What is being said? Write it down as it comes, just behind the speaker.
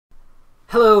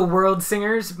Hello, world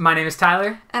singers. My name is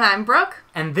Tyler. And I'm Brooke.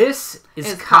 And this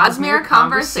is Cosmere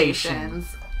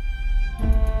Conversations.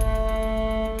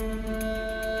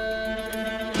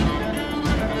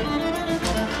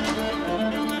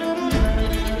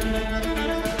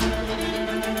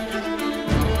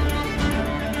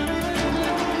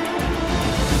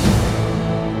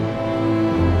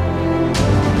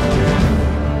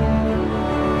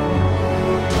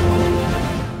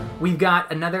 We've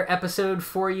got another episode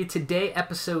for you today,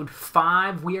 episode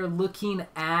 5. We are looking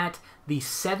at the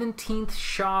 17th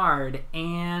Shard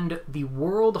and the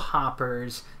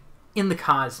Worldhoppers in the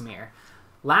Cosmere.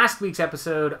 Last week's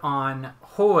episode on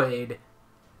Hoid,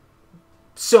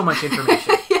 so much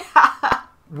information. Yeah.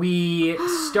 We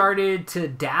started to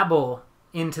dabble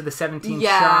into the 17th Shard.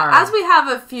 Yeah, as we have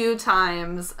a few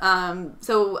times.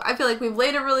 So I feel like we've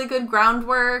laid a really good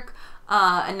groundwork.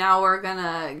 And now we're going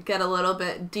to get a little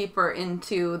bit deeper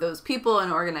into those people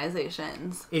and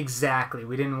organizations. Exactly.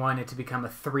 We didn't want it to become a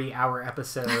 3-hour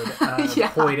episode of Yeah.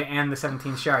 Hoid and the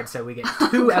 17th Shard, so we get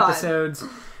 2 episodes.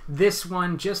 This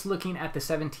one just looking at the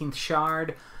 17th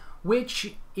Shard,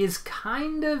 which is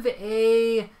kind of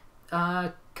a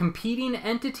competing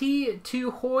entity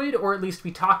to Hoid, or at least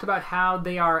we talked about how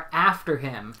they are after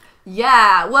him.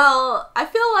 Yeah, well, I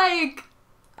feel like...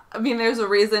 there's a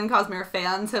reason Cosmere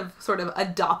fans have sort of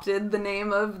adopted the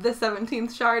name of the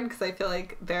 17th Shard, because I feel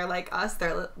like they're like us. They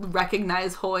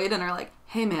recognize Hoid and are like,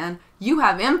 hey man, you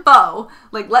have info.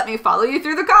 Like, let me follow you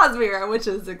through the Cosmere, which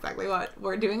is exactly what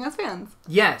we're doing as fans.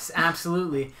 Yes,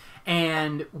 absolutely.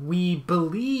 And we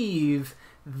believe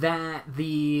that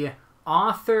the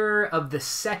author of the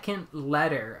second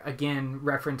letter, again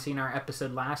referencing our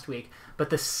episode last week, but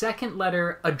the second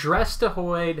letter addressed to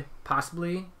Hoid,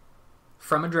 possibly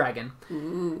from a dragon.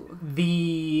 Ooh.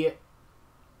 The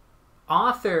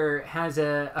author has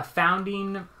a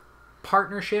founding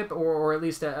partnership, or at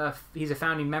least he's a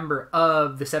founding member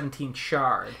of the 17th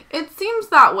Shard. It seems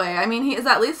that way. I mean, he is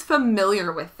at least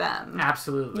familiar with them.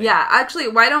 Absolutely. Yeah, actually,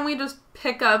 why don't we just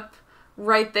pick up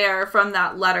right there from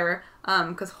that letter?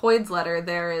 Because Hoid's letter,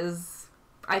 there is,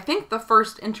 I think, the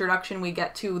first introduction we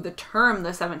get to the term the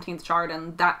 17th Shard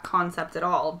and that concept at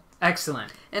all.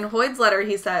 Excellent. In Hoid's letter,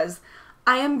 he says,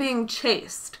 I am being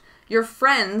chased. You're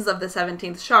friends of the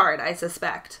 17th Shard, I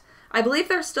suspect. I believe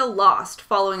they're still lost,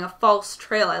 following a false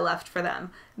trail I left for them.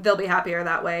 They'll be happier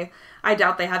that way. I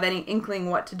doubt they have any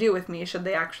inkling what to do with me should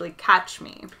they actually catch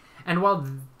me. And while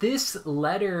this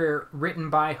letter written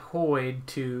by Hoid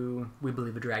to, we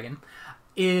believe, a dragon,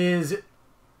 is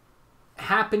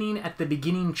happening at the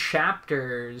beginning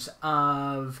chapters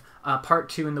of Part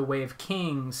 2 in the Way of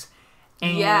Kings,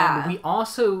 and we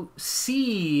also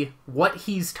see what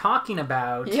he's talking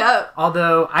about. Yep.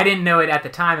 Although I didn't know it at the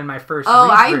time in my first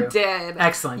read-through. I did.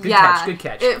 Excellent. Good catch. Good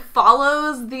catch. It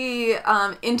follows the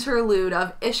interlude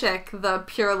of Ishik, the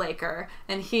Pure Laker.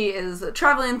 And he is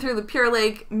traveling through the Pure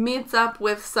Lake, meets up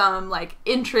with some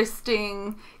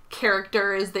interesting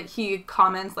characters that he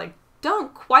comments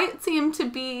don't quite seem to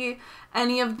be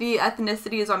any of the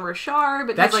ethnicities on Rashar,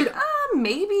 but he's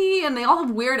maybe, and they all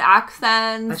have weird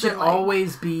accents. That should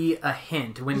always be a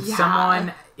hint. When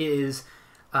someone is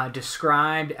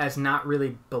described as not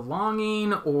really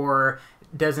belonging, or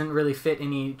doesn't really fit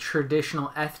any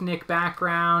traditional ethnic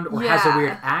background, or has a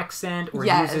weird accent, or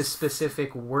uses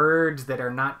specific words that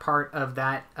are not part of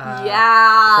that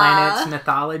planet's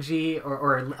mythology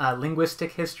or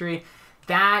linguistic history,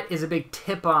 that is a big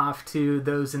tip-off to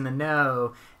those in the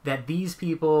know that these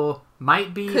people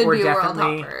might be or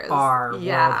definitely are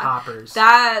Worldhoppers.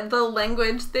 The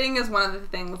language thing is one of the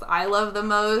things I love the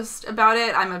most about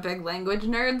it. I'm a big language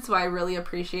nerd, so I really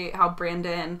appreciate how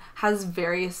Brandon has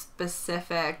very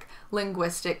specific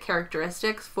linguistic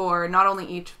characteristics for not only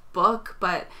each book,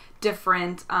 but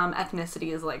different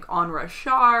ethnicities on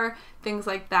Rashar, things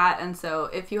like that. And so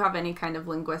if you have any kind of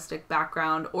linguistic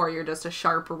background, or you're just a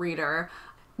sharp reader,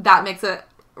 that makes it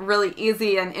really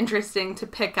easy and interesting to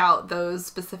pick out those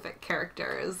specific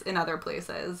characters in other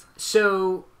places.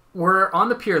 So we're on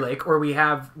the Pure Lake, or we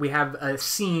have a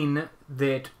scene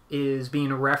that is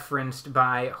being referenced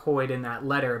by Hoid in that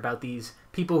letter about these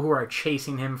people who are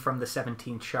chasing him from the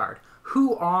 17th Shard.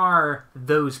 Who are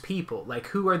those people?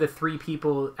 Who are the 3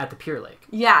 people at the Pure Lake?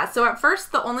 Yeah, so at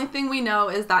first, the only thing we know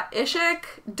is that Ishik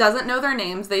doesn't know their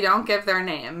names. They don't give their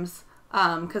names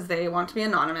because they want to be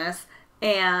anonymous.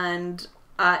 And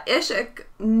Ishik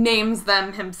names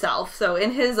them himself. So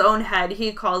in his own head,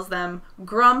 he calls them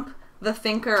Grump, the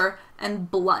Thinker, and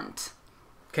Blunt.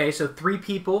 Okay, so 3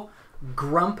 people,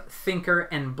 Grump, Thinker,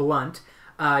 and Blunt,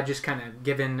 just kind of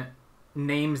given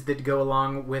names that go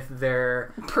along with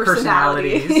their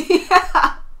personalities.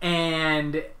 Yeah.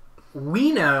 And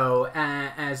we know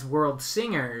as world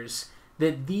singers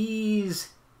that these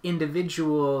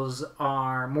individuals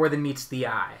are more than meets the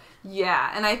eye.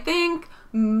 Yeah, and I think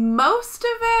most of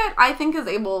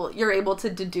it, you're able to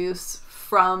deduce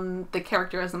from the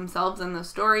characters themselves in the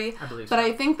story. I believe so. But so.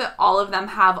 I think that all of them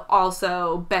have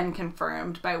also been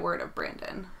confirmed by word of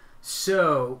Brandon.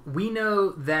 So, we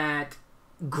know that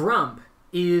Grump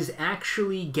is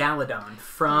actually Galadon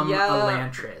from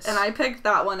Elantris. And I picked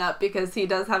that one up because he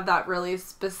does have that really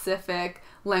specific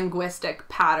linguistic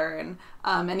pattern.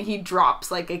 And he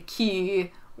drops like a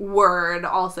key word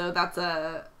also that's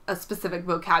a specific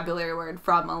vocabulary word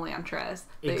from Elantris.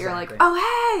 That You're like,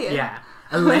 oh, hey! Yeah.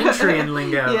 Elantrian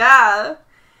lingo. Yeah.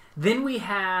 Then we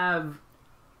have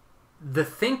the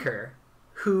Thinker,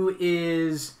 who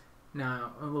is...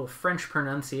 Now, a little French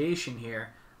pronunciation here.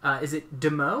 Is it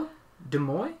Demoy?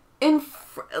 Demoy?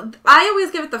 I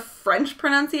always give it the French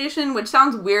pronunciation, which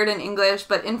sounds weird in English,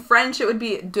 but in French it would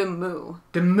be Demu.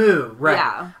 Demu, right.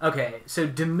 Yeah. Okay, so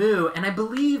Demu, and I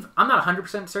believe, I'm not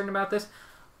 100% certain about this,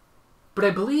 but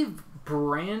I believe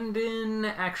Brandon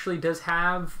actually does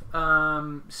have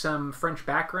some French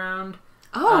background.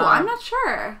 Oh, I'm not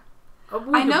sure.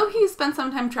 I know he spent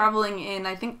some time traveling in,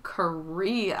 I think,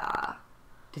 Korea.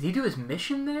 Did he do his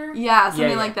mission there? Yeah,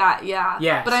 something like that, yeah.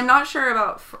 Yes. But I'm not sure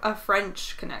about a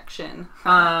French connection.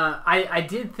 I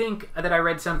did think that I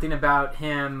read something about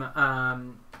him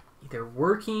either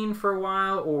working for a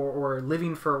while or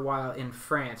living for a while in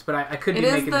France, but I could be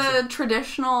making this... It is the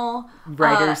traditional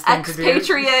writer's thing to do.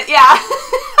 Expatriate, yeah.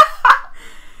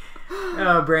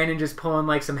 Oh, Brandon just pulling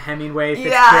like some Hemingway,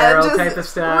 Fitzgerald type of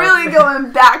stuff. Really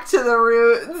going back to the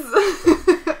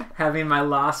roots. Having my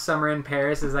lost summer in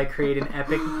Paris as I create an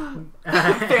epic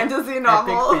fantasy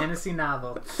novel. Epic fantasy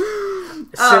novel.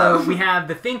 So we have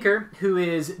the Thinker, who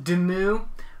is Demu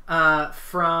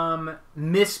from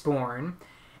Mistborn,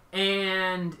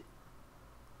 and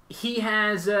he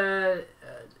has a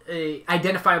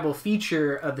identifiable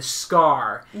feature of the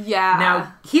scar. Yeah.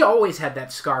 Now, he always had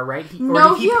that scar, right? He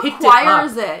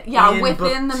acquires it. Yeah,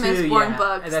 within the Mistborn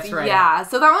books. That's right. Yeah.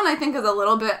 So that one I think is a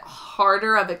little bit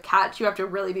harder of a catch. You have to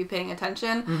really be paying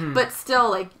attention. Mm-hmm. But still,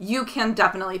 like, you can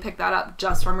definitely pick that up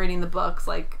just from reading the books.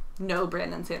 Like, no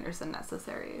Brandon Sanderson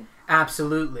necessary.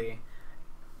 Absolutely.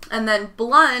 And then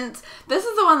Blunt, this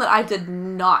is the one that I did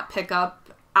not pick up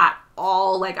at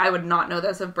all. Like, I would not know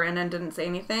this if Brandon didn't say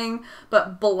anything.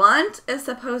 But Blunt is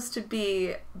supposed to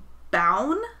be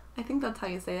Baun. I think that's how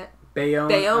you say it.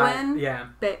 Baoin? Yeah.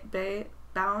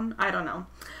 Baun? I don't know.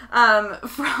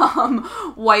 From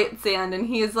White Sand. And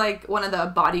he's like one of the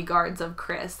bodyguards of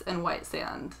Chris in White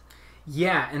Sand.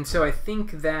 Yeah, and so I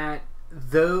think that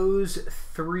those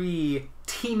three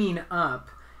teaming up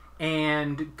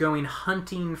and going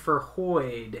hunting for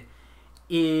Hoyd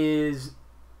is...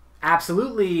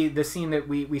 absolutely the scene that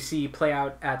we see play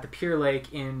out at the Pure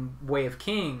Lake in Way of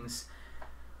Kings.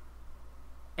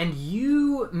 And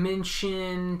you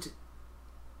mentioned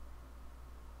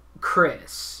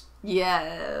Chris.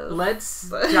 Yes. Let's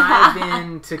dive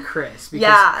into Chris.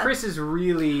 Because Chris is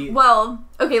really... Well,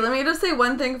 okay, let me just say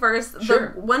one thing first.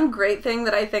 Sure. The one great thing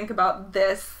that I think about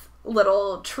this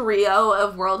little trio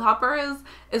of Worldhoppers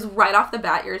is right off the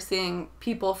bat you're seeing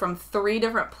people from 3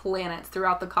 different planets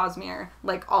throughout the Cosmere,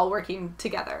 like, all working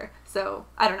together. So,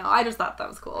 I don't know, I just thought that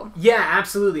was cool. Yeah,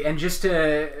 absolutely. And just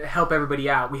to help everybody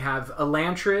out, we have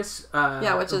Elantris,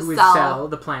 which is Sel,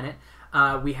 the planet.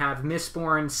 We have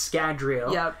Mistborn,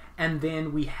 Scadrial. Yep. And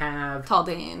then we have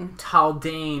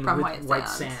Taldane from with White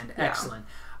Sand. Yeah. Excellent.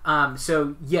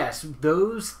 So, yes,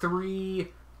 those 3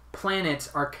 planets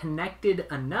are connected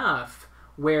enough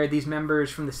where these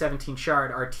members from the 17th Shard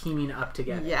are teaming up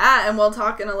together. Yeah, and we'll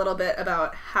talk in a little bit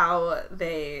about how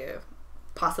they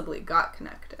possibly got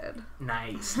connected.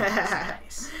 Nice.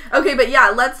 Okay, but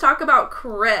yeah, let's talk about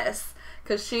Chris,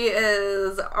 because she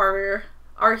is our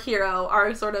hero,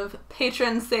 our sort of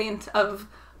patron saint of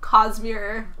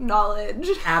Cosmere knowledge.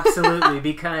 Absolutely,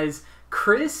 because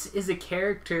Chris is a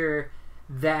character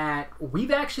that we've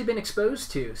actually been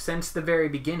exposed to since the very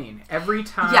beginning. Every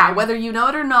time... Yeah, whether you know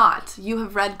it or not, you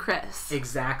have read Chris.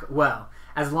 Exactly. Well,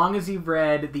 as long as you've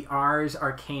read the Ars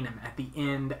Arcanum at the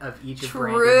end of each of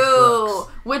Brandon's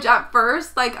books. Which at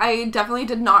first, like, I definitely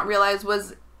did not realize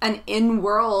was an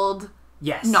in-world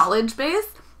knowledge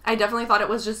base. I definitely thought it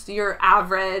was just your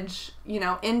average,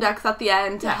 index at the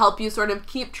end to help you sort of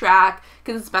keep track.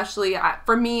 Because especially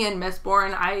for me in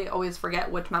Mistborn, I always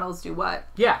forget which metals do what.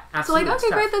 Yeah, absolutely. So, like,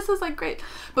 okay, great, this is, like, great.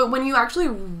 But when you actually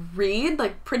read,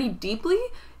 like, pretty deeply,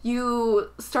 you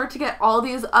start to get all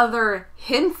these other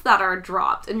hints that are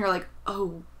dropped. And you're like,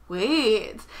 oh,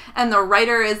 wait. And the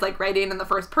writer is like writing in the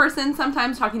first person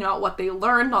sometimes, talking about what they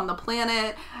learned on the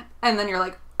planet. And then you're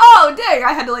like, oh, dang,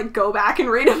 I had to like go back and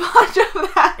read a bunch of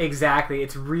that. Exactly.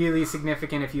 It's really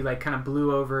significant if you like kind of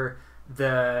blew over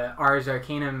the Ars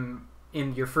Arcanum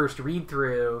in your first read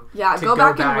through. Yeah, go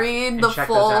back and read the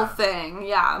full thing.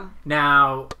 Yeah.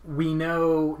 Now, we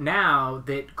know now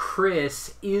that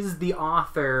Chris is the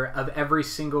author of every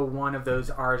single one of those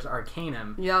Ars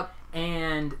Arcanum. Yep.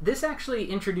 And this actually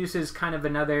introduces kind of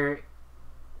another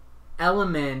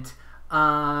element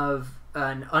of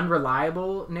an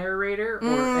unreliable narrator,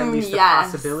 or at least the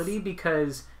possibility,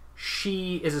 because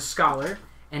she is a scholar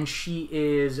and she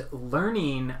is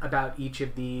learning about each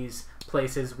of these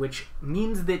places, which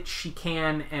means that she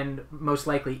can and most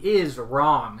likely is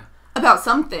wrong about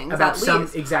some things, about at some,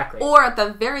 least. Exactly. Or at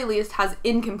the very least has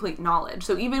incomplete knowledge.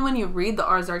 So even when you read the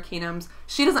Ars Arcanums,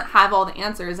 she doesn't have all the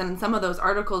answers. And in some of those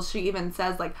articles, she even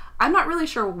says, like, I'm not really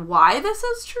sure why this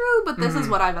is true, but this is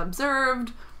what I've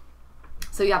observed.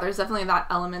 So yeah, there's definitely that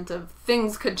element of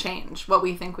things could change what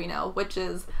we think we know, which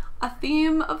is a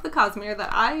theme of the Cosmere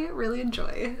that I really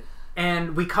enjoy.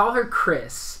 And we call her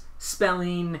Chris,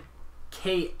 spelling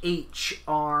Khriss.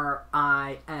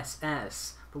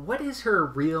 But what is her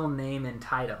real name and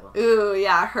title? Ooh,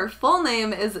 yeah. Her full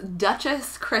name is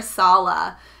Duchess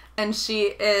Chrysala, and she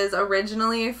is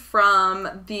originally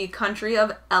from the country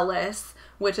of Ellis,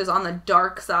 which is on the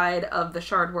dark side of the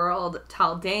Shard world,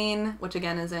 Taldane, which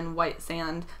again is in White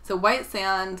Sand. So White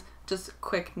Sand, just a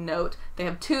quick note, they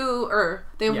have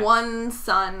one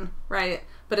sun, right?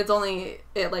 But it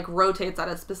like rotates at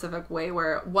a specific way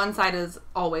where one side is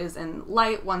always in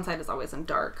light, one side is always in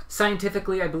dark.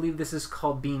 Scientifically, I believe this is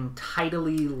called being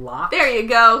tidally locked. There you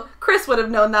go. Chris would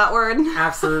have known that word.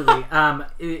 Absolutely.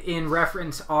 In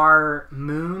reference, our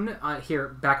moon, here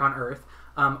back on Earth,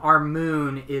 our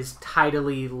moon is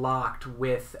tidally locked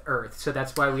with Earth. So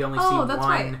that's why we only see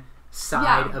one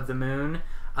side of the moon.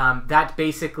 That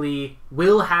basically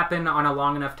will happen on a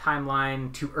long enough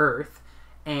timeline to Earth.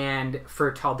 And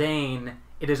for Taldane,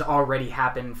 it has already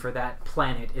happened for that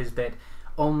planet, is that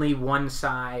only one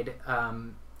side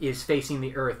is facing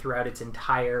the Earth throughout its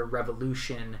entire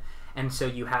revolution. And so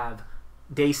you have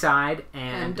day side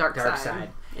and dark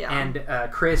side. Yeah.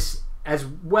 And Chris, as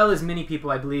well as many people,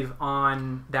 I believe,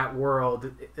 on that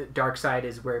world, dark side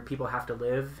is where people have to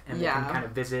live and they can kind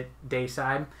of visit day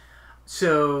side.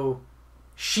 So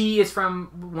she is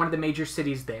from one of the major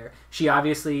cities there. She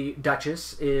obviously,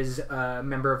 Duchess, is a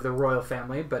member of the royal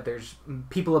family, but there's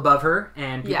people above her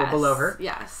and people below her.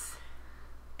 Yes.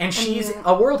 And she's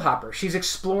a world hopper. She's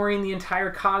exploring the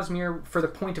entire Cosmere for the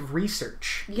point of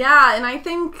research. Yeah, and I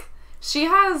think she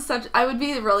has I would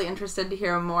be really interested to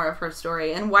hear more of her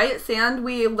story. In White Sand,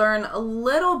 we learn a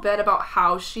little bit about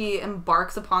how she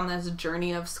embarks upon this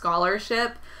journey of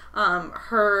scholarship.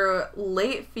 Her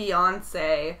late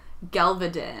fiance,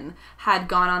 Gelvedin, had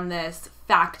gone on this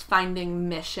fact-finding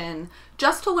mission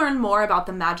just to learn more about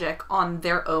the magic on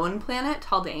their own planet,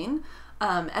 Taldane.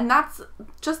 And that's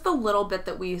just the little bit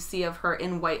that we see of her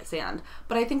in White Sand.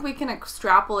 But I think we can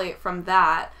extrapolate from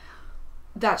that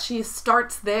she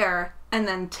starts there and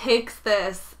then takes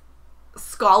this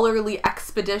scholarly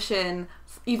expedition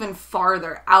even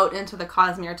farther out into the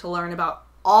Cosmere to learn about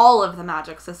all of the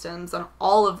magic systems and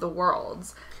all of the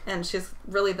worlds. And she's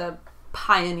really the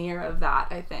pioneer of that,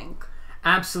 I think.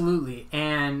 Absolutely.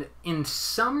 And in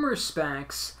some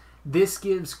respects, this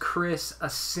gives Chris a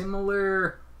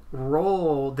similar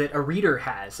role that a reader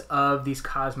has of these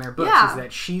Cosmere books, is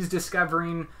that she's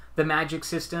discovering the magic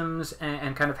systems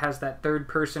and kind of has that third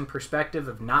person perspective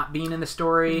of not being in the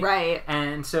story. Right.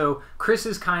 And so Chris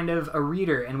is kind of a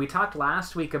reader. And we talked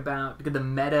last week about the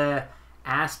meta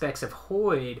aspects of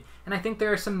Hoid, and I think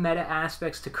there are some meta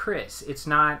aspects to Chris. It's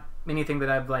not anything that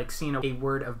I've seen a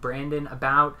word of Brandon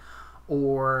about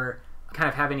or kind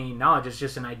of have any knowledge. It's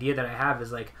just an idea that I have,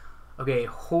 is okay,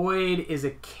 Hoid is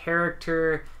a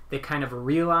character that kind of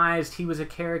realized he was a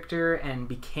character and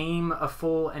became a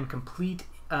full and complete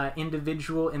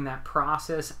individual in that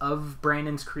process of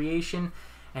Brandon's creation.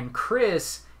 And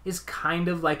Chris is kind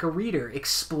of like a reader,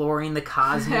 exploring the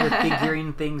Cosmere,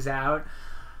 figuring things out.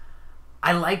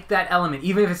 I like that element,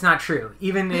 even if it's not true.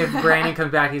 Even if Brandon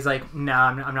comes back, he's like, no,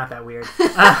 I'm not that weird.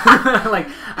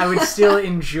 I would still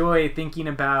enjoy thinking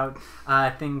about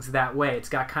things that way. It's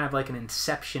got kind of like an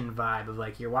Inception vibe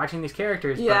of you're watching these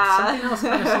characters, but something else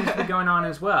kind of seems to be going on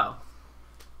as well.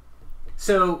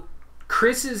 So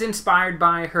Chris is inspired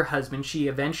by her husband. She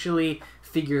eventually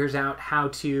figures out how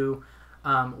to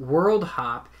world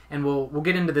hop, and we'll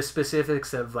get into the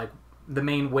specifics of the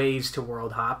main ways to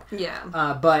world hop.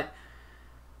 Yeah. But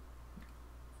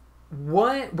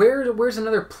where's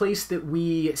another place that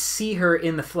we see her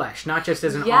in the flesh, not just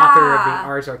as an author of the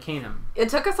Ars Arcanum? It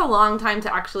took us a long time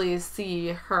to actually see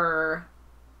her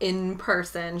in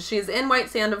person. She's in White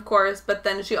Sand, of course, but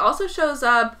then she also shows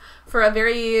up for a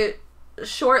very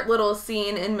short little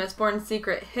scene in Mistborn's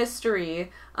Secret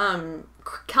History.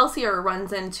 Kelsier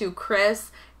runs into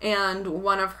Chris and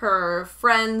one of her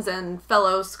friends and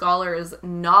fellow scholars,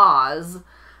 Nas,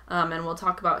 and we'll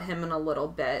talk about him in a little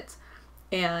bit.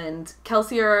 And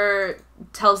Kelsier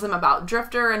tells them about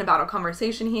Drifter and about a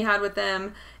conversation he had with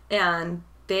them, and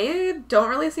they don't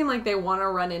really seem like they want to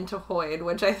run into Hoyd,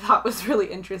 which I thought was really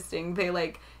interesting. They,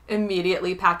 like,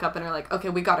 immediately pack up and are like, okay,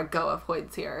 we gotta go if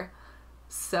Hoyd's here.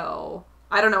 So,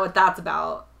 I don't know what that's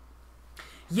about.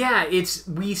 Yeah,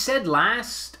 we said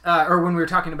last, or when we were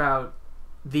talking about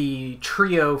the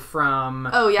trio from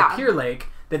the Pure Lake,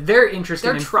 that they're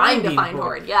interested in trying to find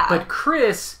Hoyd, yeah. But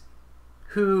Chris,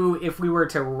 who, if we were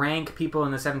to rank people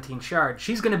in the 17th Shard,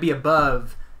 she's going to be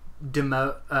above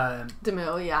Demu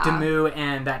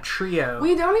and that trio.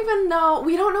 We don't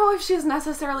know if she's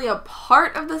necessarily a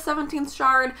part of the 17th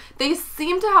Shard. They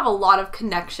seem to have a lot of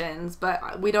connections,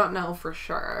 but we don't know for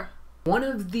sure. One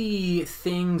of the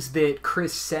things that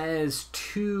Chris says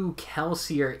to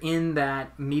Kelsier in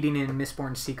that meeting in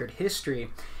Mistborn's Secret History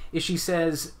is she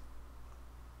says,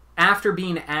 after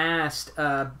being asked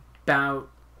about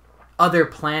other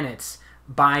planets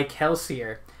by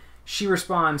Kelsier, she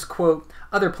responds, quote,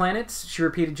 "Other planets?" she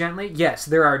repeated gently. "Yes,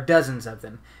 there are dozens of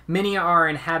them. Many are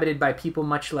inhabited by people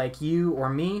much like you or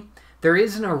me. There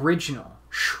is an original,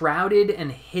 shrouded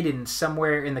and hidden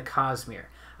somewhere in the Cosmere.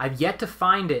 I've yet to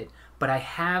find it, but I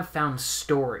have found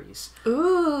stories."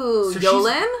 Ooh, so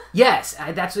Yolen? Yes,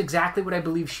 that's exactly what I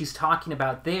believe she's talking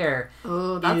about there.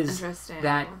 Ooh, that's interesting.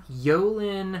 That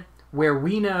Yolen, where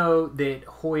we know that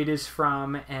Hoyd is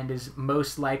from and is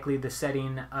most likely the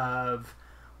setting of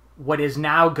what is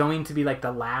now going to be like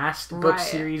the last book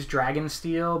series,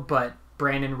 Dragonsteel, but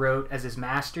Brandon wrote as his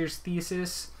master's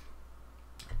thesis.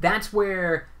 That's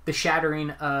where the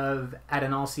shattering of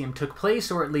Adonalsium took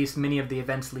place, or at least many of the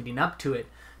events leading up to it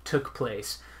took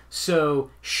place.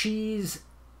 So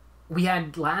we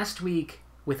had last week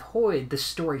with Hoyd, the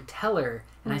storyteller,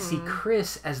 and I see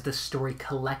Chris as the story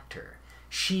collector.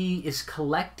 She is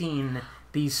collecting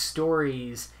these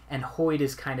stories, and Hoyd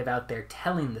is kind of out there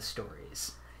telling the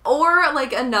stories. Or,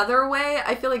 like, another way,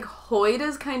 I feel like Hoyd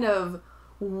is kind of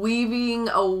weaving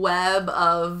a web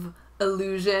of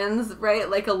illusions, right?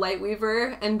 Like a light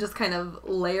weaver, and just kind of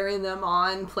layering them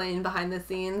on, playing behind the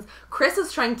scenes. Chris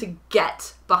is trying to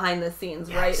get behind the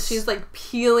scenes, right? She's, like,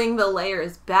 peeling the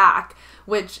layers back,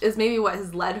 which is maybe what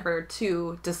has led her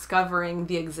to discovering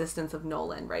the existence of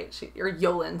Yolen, right?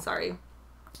 Yolen, sorry.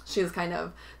 She's kind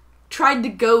of tried to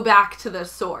go back to the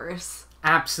source.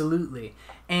 Absolutely.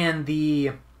 And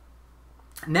the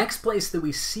next place that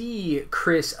we see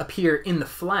Chris appear in the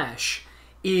flesh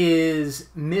is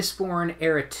Mistborn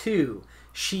Era 2.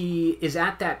 She is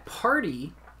at that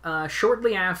party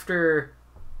shortly after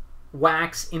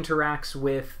Wax interacts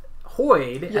with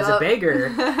Hoyd as a beggar.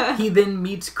 He then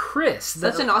meets Chris.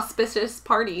 Such an auspicious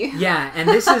party. Yeah, and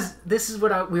this is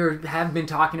what we have been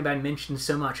talking about and mentioned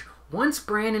so much. Once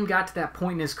Brandon got to that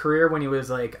point in his career when he was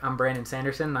like, I'm Brandon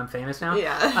Sanderson and I'm famous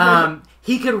now,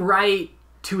 he could write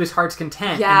to his heart's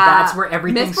content, and that's where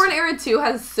everything... Mistborn Era 2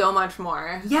 has so much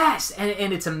more. Yes,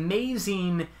 and it's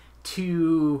amazing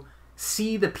to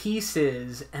see the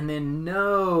pieces and then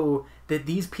know that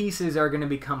these pieces are going to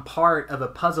become part of a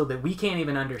puzzle that we can't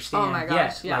even understand. Oh my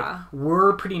gosh, yet. Like,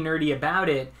 we're pretty nerdy about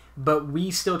it, but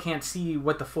we still can't see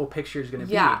what the full picture is going to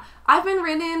be. Yeah, I've been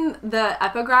reading the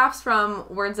epigraphs from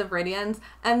Words of Radiance,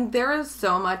 and there is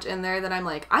so much in there that I'm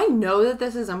like, I know that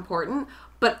this is important,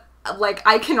 but like,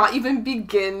 I cannot even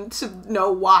begin to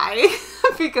know why,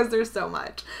 because there's so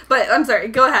much. But, I'm sorry,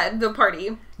 go ahead, the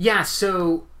party. Yeah,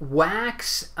 so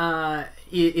Wax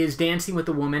is dancing with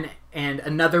a woman, and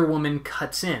another woman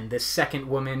cuts in. This second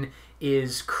woman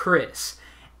is Chris.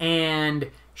 And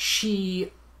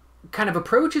she kind of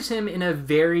approaches him in a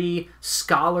very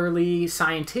scholarly,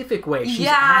 scientific way. She's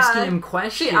asking him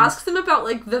questions. She asks him about,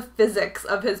 like, the physics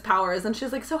of his powers, and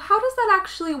she's like, so how does that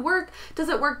actually work? Does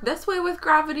it work this way with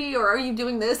gravity, or are you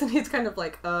doing this? And he's kind of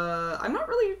like, I'm not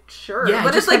really sure. Yeah,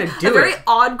 but it's, like, a very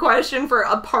odd question for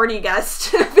a party guest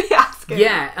to be asking.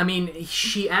 Yeah, I mean,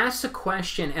 she asks a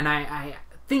question, and I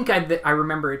think I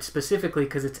remember it specifically,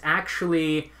 because it's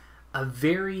actually a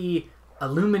very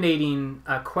illuminating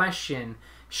question.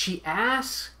 She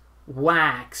asks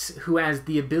Wax, who has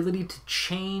the ability to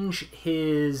change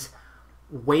his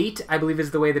weight, I believe,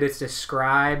 is the way that it's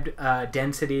described.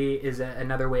 Density is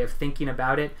another way of thinking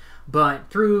about it. But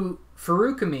through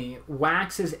Furukami,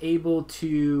 Wax is able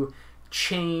to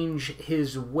change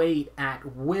his weight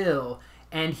at will,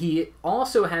 and he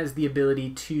also has the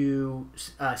ability to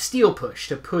steel push,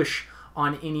 to push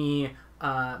on any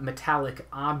metallic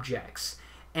objects.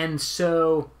 And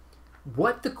so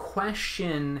what the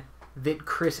question that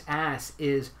Chris asks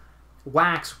is,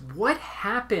 Wax, what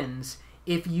happens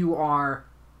if you are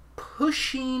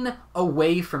pushing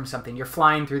away from something? You're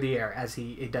flying through the air, as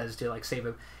he does to like save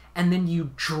him, and then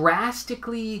you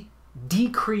drastically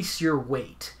decrease your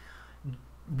weight.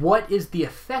 What is the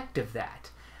effect of that?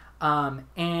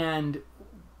 And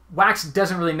Wax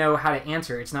doesn't really know how to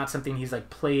answer. It's not something he's like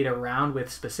played around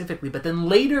with specifically. But then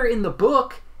later in the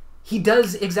book, he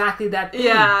does exactly that thing.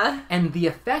 Yeah. And the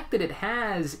effect that it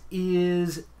has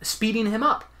is speeding him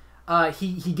up.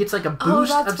 He gets like a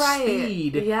boost of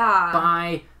speed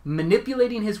by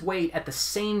manipulating his weight at the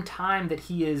same time that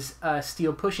he is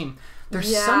steel pushing.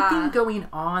 There's something going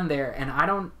on there, and I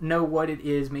don't know what it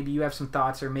is. Maybe you have some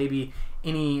thoughts, or maybe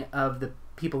any of the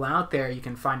people out there. You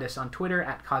can find us on Twitter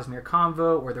at Cosmere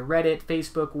Convo, or the Reddit,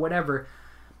 Facebook, whatever.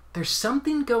 There's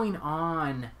something going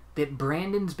on that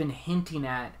Brandon's been hinting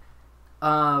at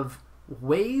of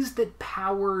ways that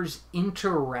powers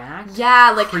interact.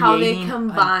 Yeah, like how they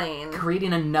combine.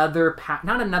 Creating another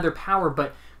not another power,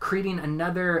 but creating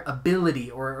another ability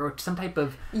or some type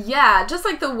of... Yeah, just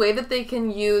like the way that they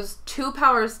can use two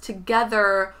powers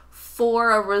together for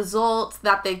a result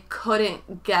that they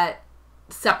couldn't get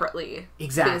separately.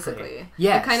 Exactly. Basically.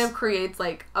 Yes. It kind of creates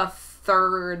like a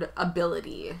third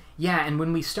ability. Yeah, and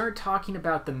when we start talking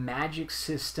about the magic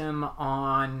system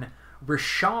on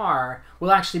Rishar,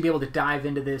 we'll actually be able to dive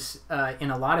into this in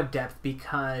a lot of depth,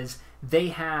 because they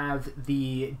have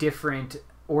the different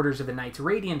orders of the Knights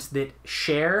Radiance that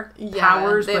share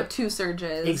powers. They have two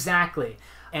surges. Exactly.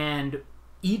 And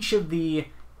each of the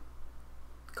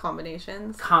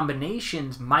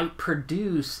combinations might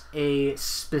produce a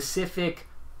specific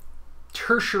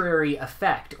tertiary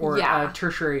effect or a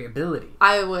tertiary ability.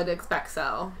 I would expect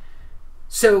so.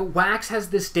 So Wax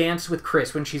has this dance with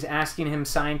Chris when she's asking him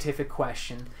scientific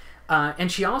questions. And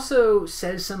she also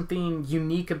says something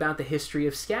unique about the history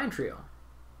of Scadrial.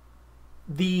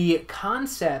 The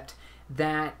concept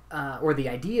that, or the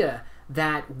idea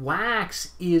that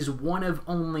Wax is one of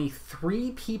only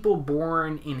 3 people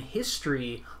born in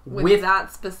history with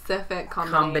that specific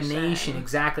combination.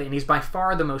 Exactly. And he's by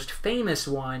far the most famous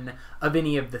one of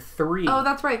any of the 3. Oh,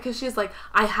 that's right, because she's like,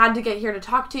 I had to get here to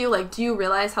talk to you. Like, do you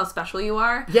realize how special you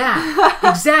are? Yeah,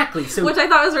 exactly. So which I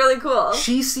thought was really cool.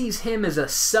 She sees him as a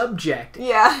subject.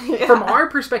 Yeah. From our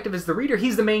perspective as the reader,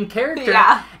 he's the main character.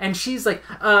 Yeah. And she's like,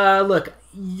 look,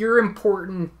 you're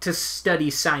important to study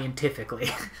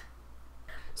scientifically.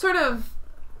 Sort of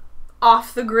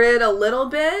off the grid a little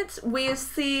bit, we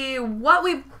see what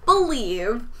we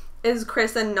believe is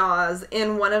Chris and Nas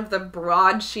in one of the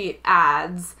broadsheet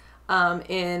ads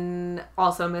in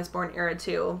also Mistborn Era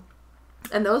 2.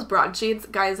 And those broadsheets,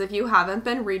 guys, if you haven't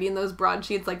been reading those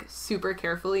broadsheets like super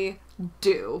carefully,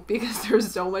 do, because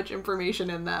there's so much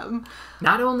information in them.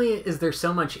 Not only is there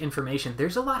so much information,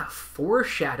 there's a lot of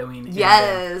foreshadowing in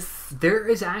yes. them. There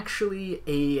is actually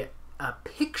a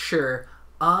picture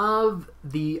of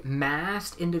the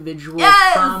masked individual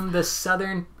from the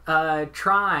southern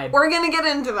tribe. We're gonna get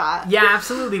into that. Yeah,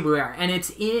 absolutely we are. And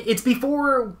it's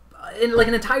before, in like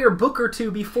an entire book or two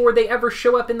before they ever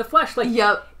show up in the flesh. Like,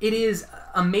 it is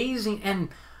amazing. And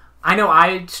I know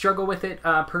I struggle with it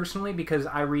personally, because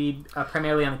I read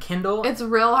primarily on the Kindle. It's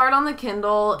real hard on the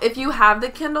Kindle. If you have the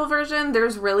Kindle version,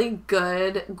 there's really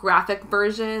good graphic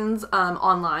versions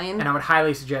online. And I would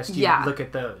highly suggest you look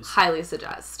at those. Highly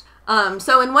suggest.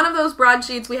 So in one of those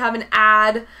broadsheets, we have an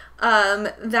ad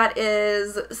that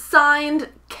is signed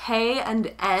K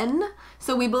and N.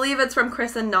 So we believe it's from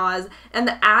Chris and Nas. And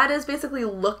the ad is basically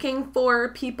looking for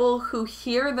people who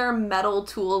hear their metal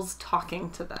tools talking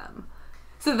to them.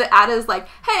 So the ad is like,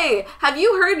 hey, have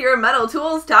you heard your metal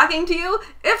tools talking to you?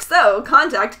 If so,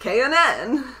 contact K and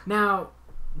N. Now,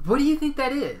 what do you think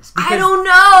that is? Because I don't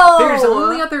know. There's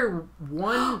only other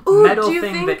one metal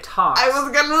thing that talks. I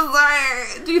was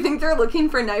gonna say, do you think they're looking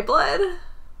for Nightblood?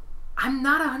 I'm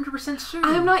not 100% sure.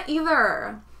 I'm not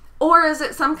either. Or is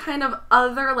it some kind of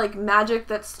other like magic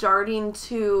that's starting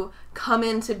to come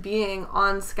into being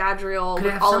on Scadrial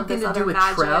with all of this other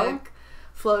magic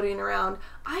floating around?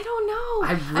 I don't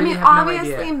know. I mean,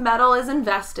 obviously metal is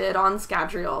invested on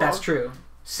Scadrial. That's true.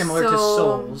 Similar to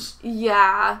souls.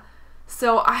 Yeah.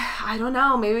 So I don't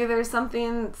know. Maybe there's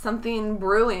something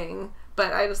brewing,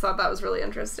 but I just thought that was really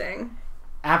interesting.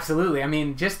 Absolutely. I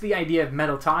mean, just the idea of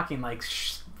metal talking, like,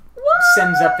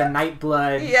 sends up the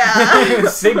Nightblood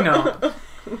signal.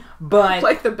 But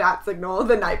like the bat signal,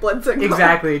 the Nightblood signal.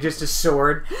 Exactly, just a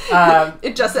sword.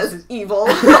 It just says evil.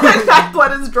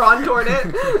 Nightblood is drawn toward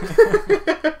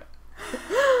it.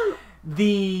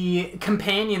 The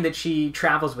companion that she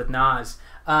travels with, Nas,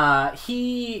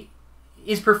 he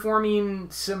is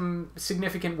performing some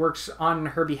significant works on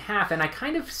her behalf, and I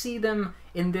kind of see them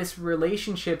in this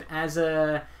relationship as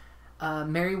a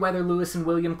Meriwether Lewis and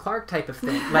William Clark type of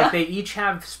thing. Like, they each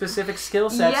have specific skill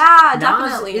sets. Yeah, Nas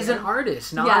definitely. is an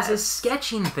artist. Nas is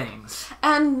sketching things.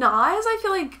 And Nas, I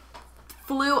feel like,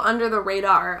 flew under the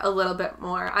radar a little bit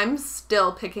more. I'm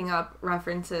still picking up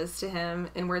references to him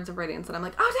in Words of Radiance, and I'm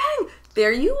like, oh dang,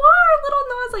 there you are, little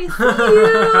Nas, I see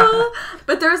you.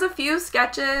 But there's a few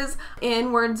sketches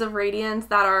in Words of Radiance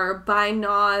that are by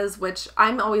Nas, which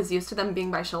I'm always used to them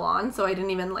being by Shalon, so I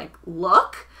didn't even, like,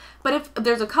 look. But if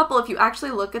there's a couple, if you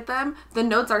actually look at them, the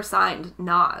notes are signed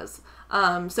Nas.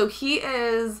 So he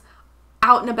is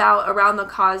out and about around the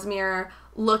Cosmere,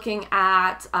 looking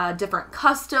at different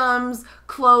customs,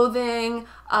 clothing,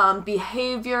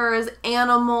 behaviors,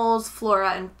 animals,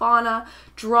 flora and fauna,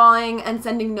 drawing and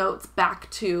sending notes back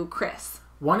to Chris.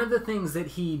 One of the things that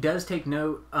he does take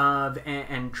note of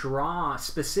and draw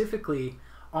specifically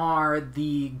are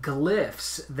the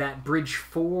glyphs that Bridge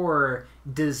 4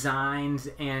 designs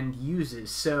and uses.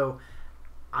 So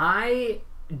I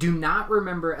do not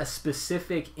remember a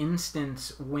specific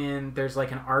instance when there's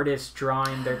like an artist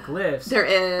drawing their glyphs. There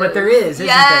is. But there is, isn't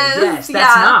there? Yes,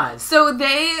 that's Nas. So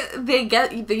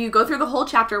you go through the whole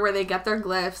chapter where they get their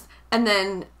glyphs, and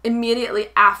then immediately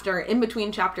after, in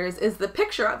between chapters, is the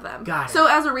picture of them. Got it. So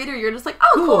as a reader, you're just like,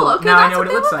 oh, cool, okay, now that's I know what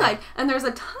they looks look like. And there's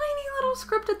a tiny little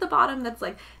script at the bottom that's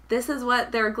like, this is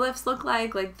what their glyphs look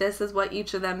like this is what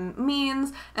each of them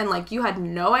means, and like, you had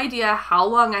no idea how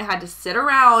long I had to sit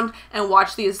around and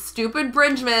watch these stupid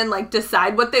bridgemen like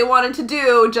decide what they wanted to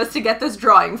do just to get this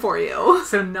drawing for you.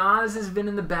 So Nas has been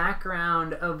in the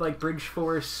background of like Bridge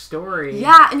 4's story.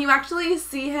 Yeah, and you actually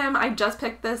see him, I just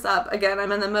picked this up, again,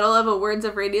 I'm in the middle of a Words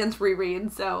of Radiance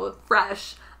reread, so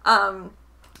fresh.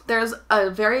 There's a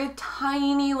very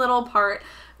tiny little part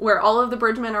where all of the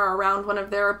bridgemen are around one of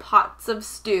their pots of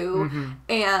stew,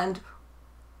 and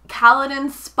Kaladin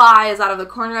spies out of the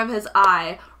corner of his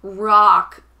eye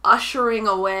Rock ushering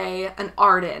away an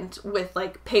Ardent with,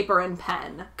 like, paper and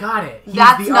pen. Got it. He's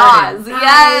That's the Nas.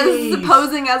 Nice. Yes,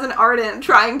 posing as an Ardent,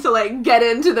 trying to, like, get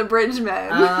into the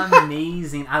bridgemen.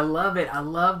 Amazing. I love it. I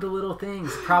love the little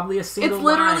things. Probably a single It's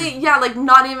literally, line. yeah, like,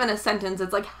 not even a sentence.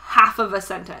 It's, like, half of a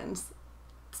sentence.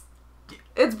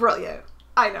 It's brilliant.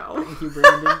 I know. Thank you,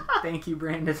 Brandon. Thank you,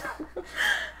 Brandon.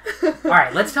 All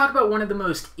right, let's talk about one of the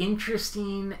most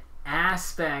interesting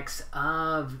aspects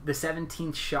of the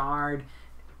 17th Shard.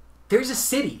 There's a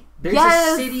city. There's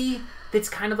a city that's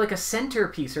kind of like a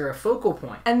centerpiece or a focal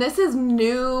point. And this is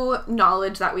new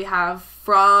knowledge that we have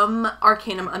from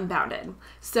Arcanum Unbounded.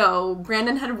 So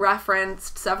Brandon had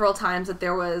referenced several times that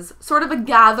there was sort of a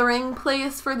gathering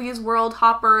place for these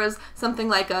Worldhoppers, something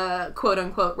like a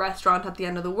quote-unquote restaurant at the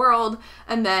end of the world.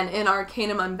 And then in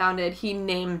Arcanum Unbounded, he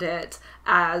named it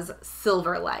as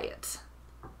Silverlight.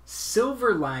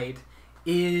 Silverlight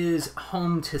is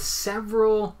home to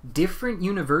several different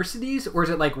universities, or is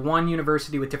it like one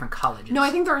university with different colleges? No, I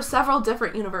think there are several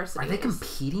different universities. Are they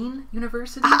competing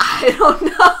universities? I don't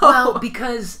know. Well,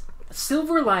 because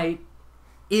Silverlight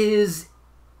is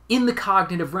in the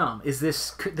cognitive realm. This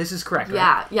is correct,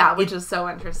 right? Yeah, which is so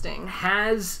interesting.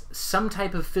 Has some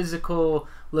type of physical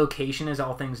location, as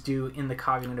all things do, in the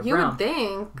cognitive realm. You would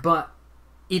think. But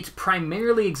it's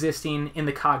primarily existing in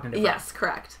the cognitive realm. Yes,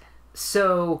 correct.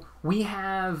 So we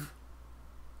have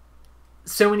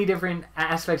so many different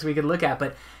aspects we could look at,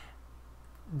 but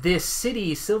this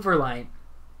city, Silverlight,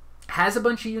 has a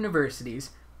bunch of universities.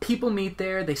 People meet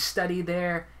there, they study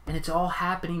there, and it's all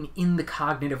happening in the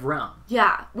cognitive realm.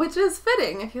 Yeah, which is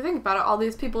fitting. If you think about it, all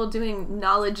these people doing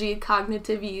knowledge-y,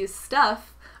 cognitive-y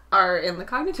stuff are in the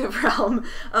cognitive realm.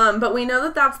 But we know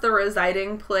that that's the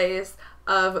residing place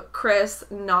of Chris,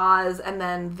 Nas, and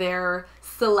then their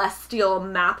celestial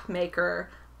map maker,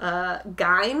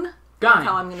 Gyne. That's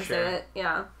how I'm going to say it.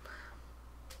 Yeah.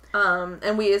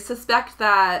 And we suspect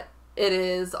that it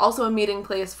is also a meeting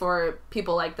place for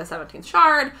people like the 17th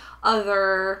Shard,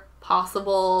 other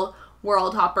possible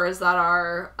Worldhoppers that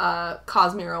are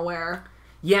Cosmere aware.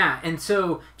 Yeah, and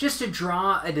so just to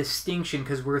draw a distinction,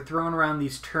 because we're throwing around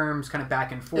these terms kind of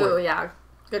back and forth. Oh, yeah.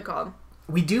 Good call.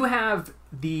 We do have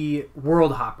the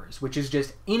Worldhoppers, which is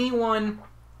just anyone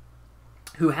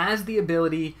who has the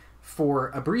ability for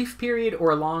a brief period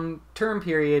or a long-term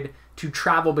period to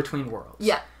travel between worlds.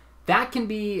 Yeah. That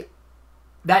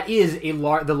is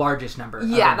the largest number.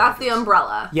 Yeah, that's the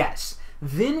umbrella. Yes.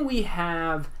 Then we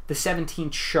have the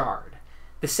 17th Shard.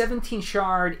 The 17th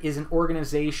Shard is an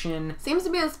organization. Seems to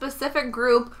be a specific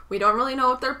group. We don't really know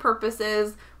what their purpose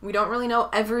is. We don't really know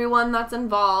everyone that's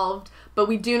involved. But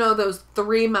we do know those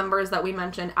 3 members that we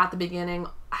mentioned at the beginning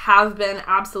have been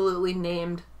absolutely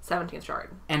named 17th Shard.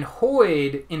 And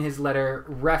Hoyd, in his letter,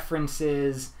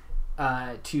 references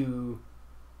to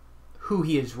who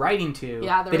he is writing to,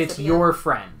 that it's your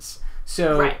friends.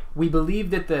 So we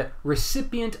believe that the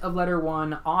recipient of letter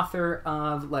 1, author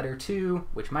of letter 2,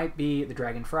 which might be the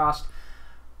Dragon Frost,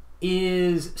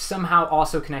 is somehow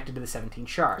also connected to the 17th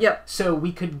Shard. Yep. So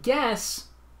we could guess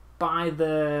by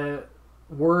the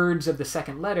words of the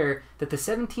second letter that the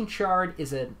 17th Shard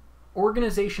is an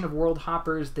organization of world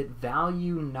hoppers that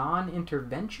value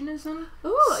non-interventionism.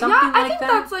 Ooh, something yeah, I like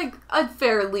think that's like a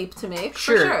fair leap to make,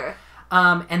 for sure.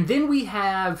 And then we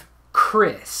have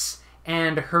Chris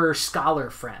and her scholar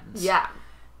friends. Yeah.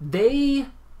 They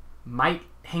might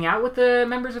hang out with the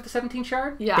members of the 17th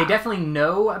Shard. Yeah. They definitely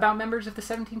know about members of the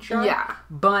 17th Shard. Yeah.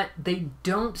 But they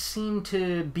don't seem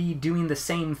to be doing the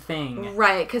same thing.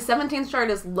 Right, because 17th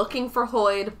Shard is looking for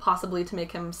Hoyd, possibly to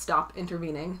make him stop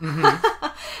intervening.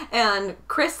 Mm-hmm. And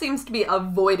Chris seems to be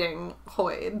avoiding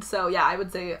Hoyd. So yeah, I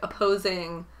would say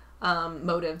opposing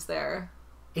motives there.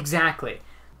 Exactly.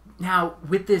 Now,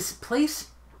 with this place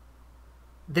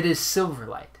that is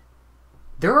Silverlight,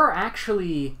 there are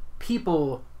actually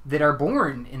people that are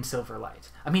born in Silverlight.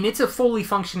 I mean, it's a fully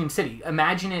functioning city.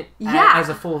 Imagine it as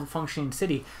a full functioning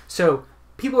city. So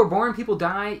people are born, people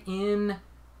die in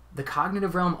the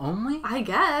cognitive realm only? I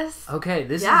guess. Okay,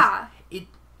 this is...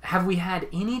 Have we had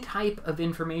any type of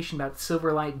information about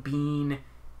Silverlight being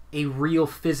a real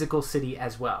physical city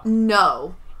as well?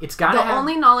 No. It's got The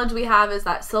only knowledge we have is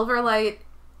that Silverlight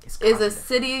is a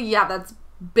city, that's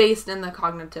based in the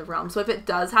cognitive realm. So if it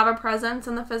does have a presence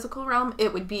in the physical realm,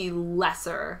 it would be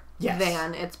lesser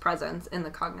than its presence in the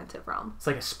cognitive realm. It's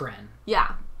like a spren.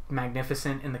 Yeah.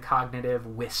 Magnificent in the cognitive,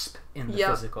 wisp in the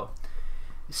physical.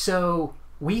 So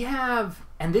we have,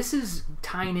 and this is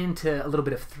tying into a little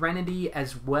bit of Threnody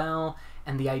as well,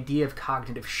 and the idea of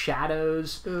cognitive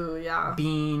shadows. Ooh, yeah.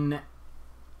 Being...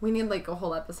 We need like a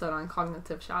whole episode on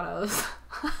cognitive shadows.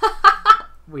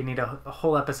 We need a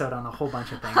whole episode on a whole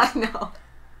bunch of things. I know.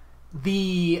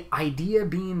 The idea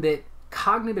being that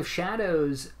cognitive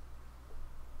shadows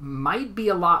might be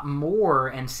a lot more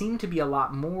and seem to be a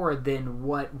lot more than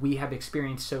what we have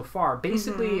experienced so far.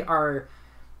 Basically, our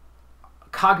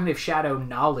cognitive shadow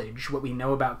knowledge, what we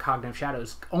know about cognitive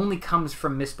shadows, only comes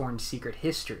from Mistborn's Secret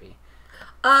History.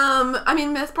 I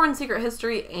mean, Mistborn's Secret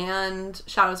History and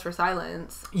Shadows for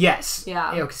Silence. Yes.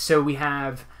 Yeah. Okay, so we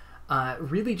have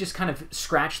really just kind of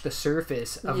scratched the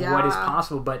surface of what is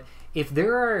possible. But if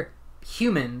there are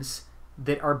humans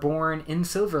that are born in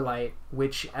Silverlight,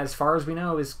 which, as far as we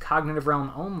know, is cognitive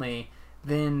realm only,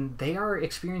 then they are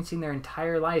experiencing their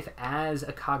entire life as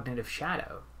a cognitive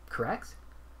shadow. Correct?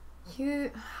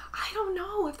 I don't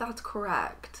know if that's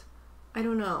correct. I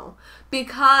don't know.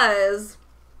 Because...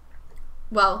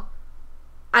 Well,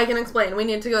 I can explain. We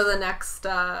need to go to the next,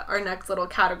 our next little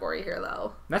category here,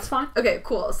 though. That's fine. Okay,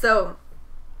 cool. So,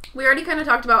 we already kind of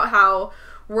talked about how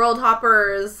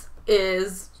Worldhoppers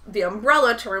is the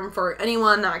umbrella term for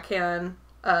anyone that can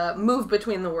move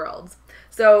between the worlds.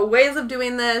 So, ways of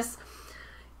doing this,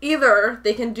 either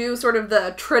they can do sort of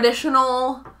the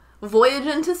traditional voyage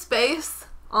into space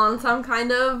on some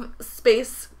kind of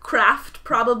spacecraft,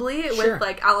 probably, with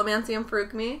like Allomancy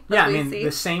Furukmi. Yeah, I mean, the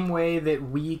same way that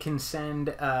we can send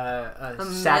a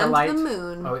satellite... man to the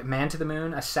moon. Oh, man to the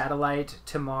moon, a satellite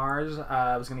to Mars.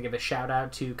 I was going to give a shout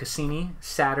out to Cassini,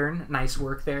 Saturn. Nice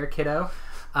work there, kiddo.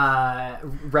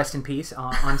 Rest in peace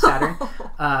on Saturn.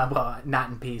 Well, not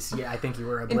in peace. Yeah, I think you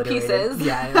were obliterated. In pieces.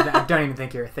 Yeah, I don't even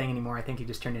think you're a thing anymore. I think you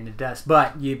just turned into dust.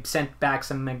 But you sent back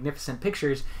some magnificent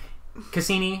pictures.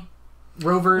 Cassini...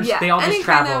 rovers, they all just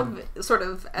traveled. Kind of, sort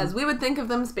of, as we would think of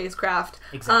them, spacecraft.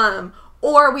 Exactly.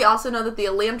 Or we also know that the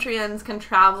Elantrians can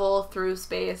travel through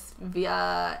space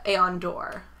via Aeon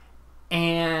Door.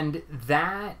 And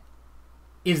that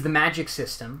is the magic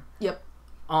system. Yep.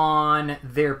 On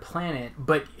their planet,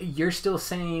 but you're still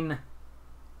saying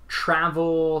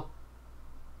travel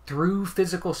through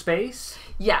physical space?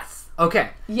 Yes.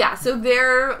 Okay. Yeah, so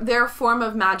their form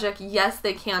of magic, yes,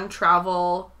 they can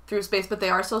travel through space, but they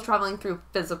are still traveling through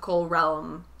physical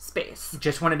realm space.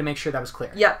 Just wanted to make sure that was clear.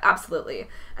 Yep, absolutely.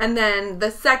 And then the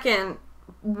second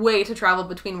way to travel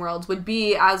between worlds would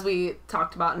be, as we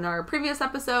talked about in our previous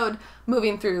episode,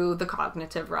 moving through the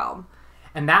cognitive realm.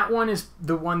 And that one is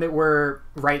the one that we're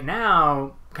right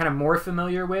now kind of more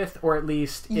familiar with, or at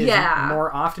least is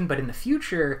more often. But in the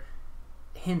future,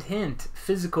 hint, hint,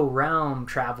 physical realm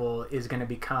travel is going to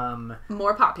become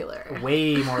more popular.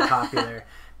 Way more popular.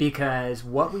 Because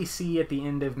what we see at the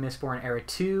end of Mistborn Era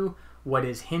 2, what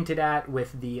is hinted at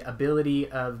with the ability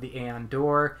of the Aeon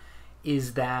Door,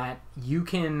 is that you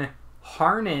can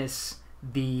harness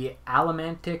the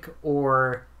Allomantic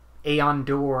or Aeon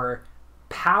Door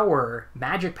power,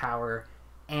 magic power,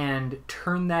 and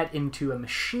turn that into a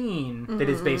machine that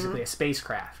is basically a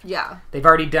spacecraft. Yeah. They've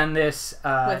already done this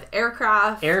with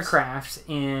aircraft. Aircrafts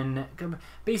in...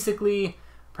 Basically,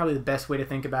 probably the best way to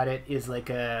think about it is like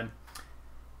a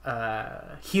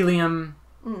helium...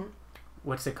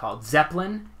 What's it called?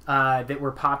 Zeppelin, that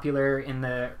were popular in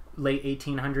the late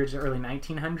 1800s, early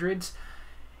 1900s.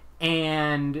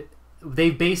 And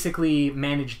they've basically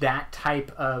managed that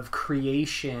type of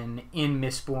creation in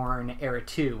Mistborn Era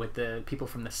 2 with the people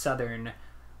from the southern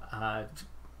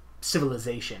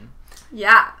civilization.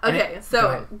 Yeah. Okay,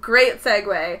 so great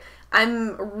segue.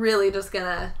 I'm really just going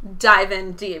to dive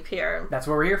in deep here. That's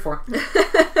what we're here for.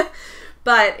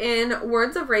 But in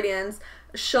Words of Radiance,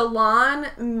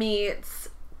 Shallan meets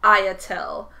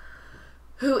Ayatil,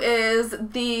 who is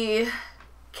the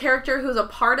character who's a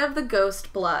part of the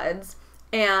Ghost Bloods,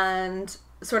 and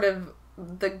sort of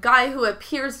the guy who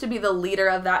appears to be the leader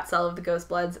of that cell of the Ghost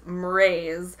Bloods,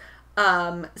 Mraize,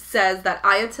 says that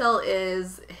Ayatil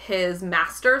is his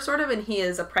master, sort of, and he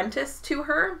is apprentice to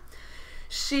her.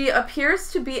 She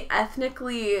appears to be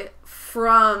ethnically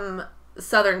from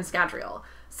Southern Scadrial.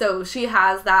 So she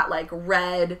has that, like,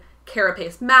 red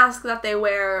carapace mask that they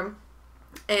wear.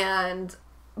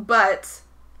 But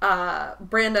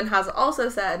Brandon has also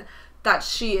said that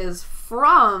she is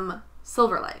from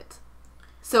Silverlight.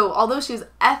 So although she's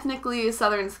ethnically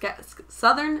Southern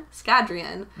Scadrian,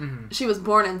 she was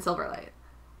born in Silverlight.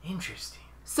 Interesting.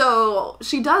 So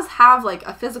she does have, like,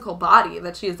 a physical body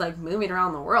that she's, like, moving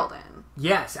around the world in.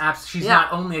 Yes, absolutely. She's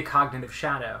not only a cognitive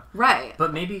shadow. Right.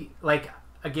 But maybe, like,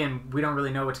 again, we don't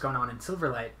really know what's going on in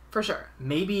Silverlight. For sure.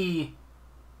 Maybe...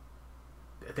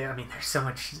 I mean, there's so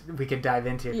much we could dive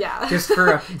into. Yeah. Just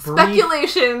for a brief...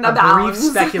 speculation abounds.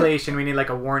 Brief speculation. We need, like,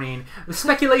 a warning.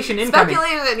 Speculation incoming.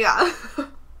 Speculation, yeah.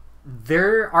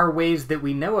 There are ways that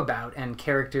we know about and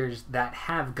characters that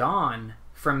have gone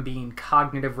from being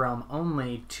cognitive realm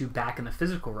only to back in the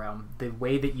physical realm. The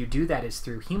way that you do that is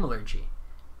through hemalurgy.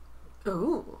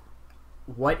 Ooh.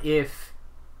 What if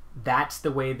that's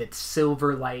the way that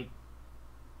Silverlight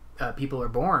people are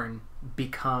born,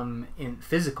 become in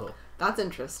physical? That's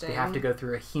interesting. They have to go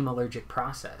through a hemalurgic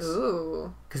process.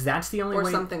 Ooh. Because that's the only way...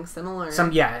 Or something similar.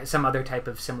 Some other type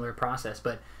of similar process.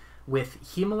 But with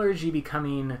hemalurgy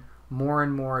becoming more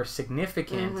and more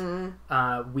significant,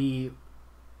 we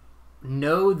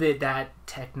know that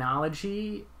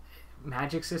technology,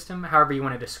 magic system, however you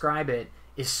want to describe it,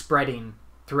 is spreading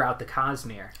throughout the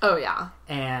Cosmere. Oh, yeah.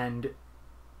 And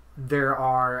there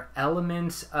are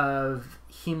elements of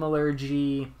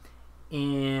hemalurgy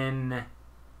in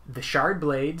the Shard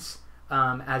Blades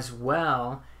as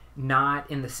well, not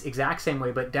in the exact same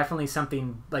way, but definitely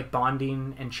something like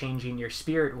bonding and changing your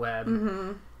spirit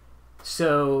web.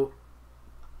 So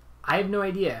I have no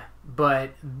idea,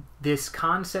 but this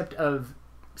concept of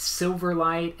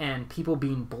Silverlight and people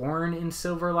being born in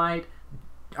Silverlight,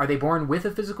 are they born with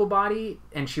a physical body?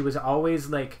 And she was always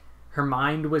like, her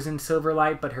mind was in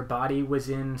Silverlight, but her body was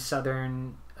in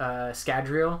Southern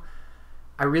Scadrial?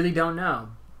 I really don't know.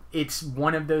 It's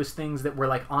one of those things that we're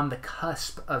like on the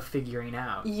cusp of figuring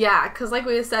out. Yeah, because like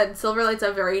we said, Silverlight's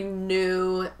a very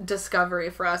new discovery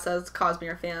for us as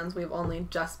Cosmere fans. We've only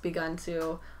just begun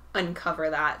to uncover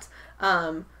that.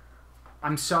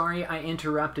 I'm sorry I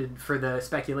interrupted for the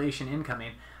speculation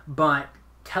incoming, but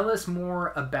tell us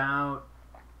more about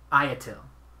Ayatil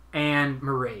and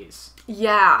Mraize.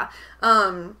 Yeah.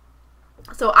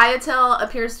 So Ayatil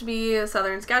appears to be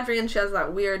Southern Scadrian. She has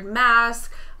that weird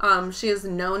mask. She is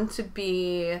known to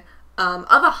be of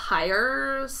a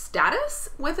higher status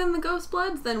within the Ghost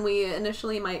Bloods than we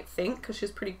initially might think, because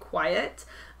she's pretty quiet.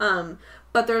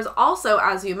 But there's also,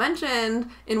 as you mentioned,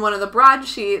 in one of the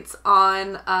broadsheets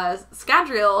on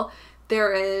Scadrial,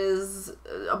 there is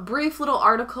a brief little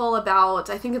article about,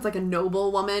 I think it's like a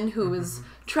noble woman who is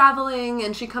traveling,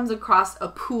 and she comes across a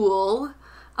pool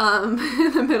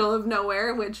in the middle of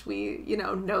nowhere, which we,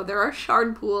 know there are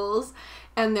shard pools.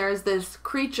 And there's this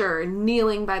creature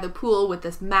kneeling by the pool with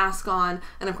this mask on.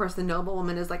 And of course the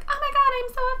noblewoman is like, oh my god,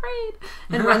 I'm so afraid.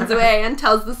 And runs away and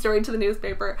tells the story to the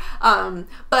newspaper.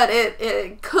 But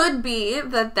it could be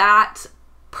that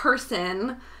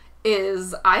person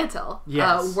is Ayatil.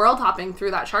 Yes. World hopping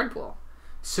through that shard pool.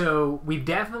 So we've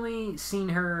definitely seen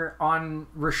her on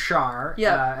Rashar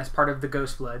as part of the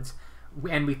Ghost Bloods.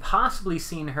 And we've possibly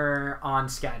seen her on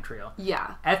Scadrial.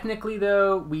 Yeah. Ethnically,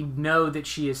 though, we know that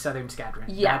she is Southern Scadrian.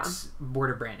 Yeah. That's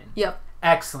Border Brandon. Yep.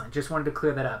 Excellent. Just wanted to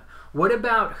clear that up. What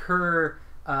about her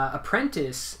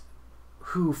apprentice,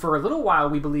 who for a little while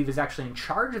we believe is actually in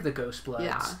charge of the Ghost Bloods?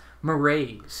 Yeah.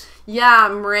 Mraize. Yeah,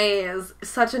 Mraize is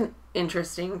such an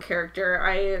interesting character.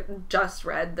 I just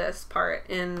read this part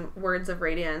in Words of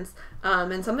Radiance.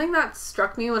 And something that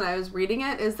struck me when I was reading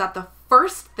it is that the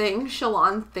first thing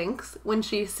Shallan thinks when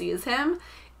she sees him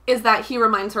is that he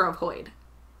reminds her of Hoid.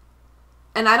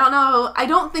 And I don't know, I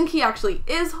don't think he actually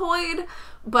is Hoid,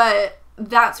 but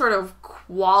that sort of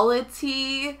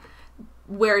quality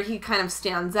where he kind of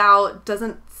stands out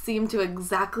doesn't seem to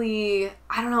exactly,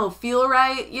 I don't know, feel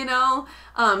right, you know?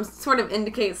 Sort of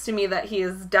indicates to me that he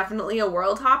is definitely a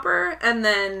Worldhopper, and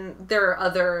then there are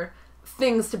other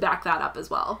things to back that up as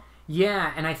well.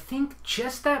 Yeah, and I think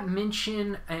just that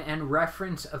mention and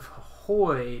reference of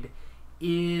Hoid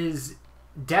is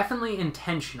definitely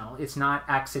intentional. It's not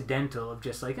accidental of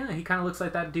just like, he kind of looks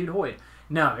like that dude Hoid.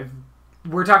 No, if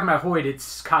we're talking about Hoid,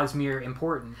 it's Cosmere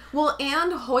important. Well,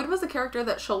 and Hoid was a character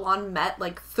that Shallan met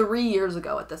like 3 years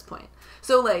ago at this point.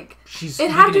 So like,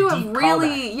 it had to have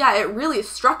really, it really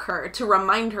struck her to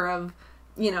remind her of,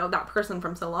 you know, that person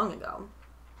from so long ago.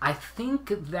 I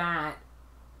think that,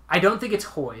 I don't think it's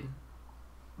Hoid,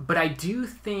 but I do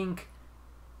think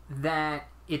that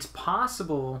it's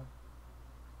possible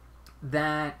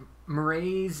that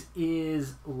Mraize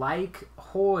is like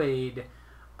Hoid,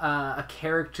 a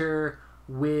character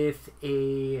with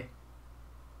a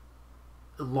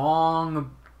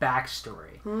long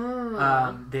backstory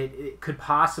that it could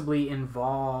possibly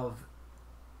involve,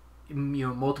 you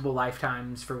know, multiple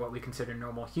lifetimes for what we consider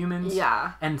normal humans.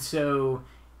 Yeah. And so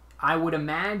I would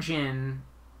imagine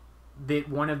that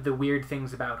one of the weird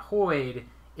things about Hoid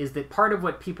is that part of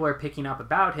what people are picking up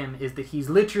about him is that he's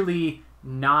literally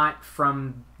not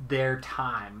from their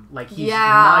time. Like, he's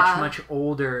much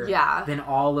older than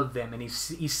all of them, and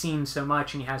he's seen so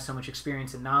much, and he has so much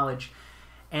experience and knowledge.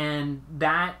 And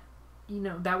that, you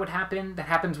know, that would happen. That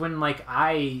happens when, like,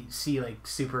 I see, like,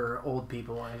 super old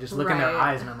people, and I just look in their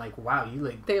eyes, and I'm like, wow, you,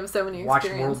 like, they have so many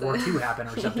watched World War II happen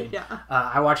or something. Yeah.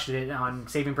 I watched it on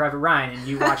Saving Private Ryan, and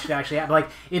you watched it actually happen.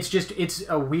 Like, it's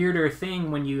a weirder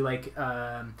thing when you, like,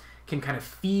 can kind of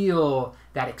feel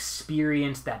that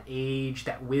experience, that age,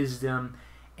 that wisdom,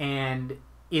 and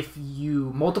if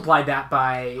you multiply that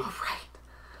by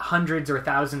hundreds or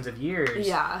thousands of years,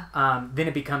 then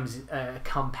it becomes a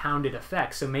compounded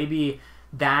effect. So maybe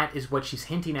that is what she's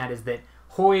hinting at, is that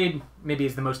Hoid maybe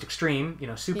is the most extreme, you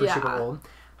know, super old,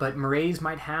 but Mraize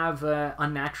might have an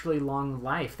unnaturally long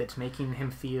life that's making him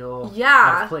feel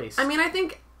out of place. I mean, I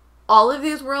think all of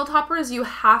these Worldhoppers, you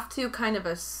have to kind of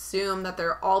assume that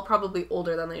they're all probably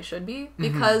older than they should be,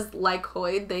 because like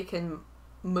Hoid, they can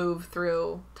move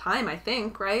through time, I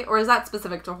think, right? Or is that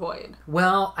specific to Hoid?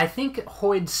 Well, I think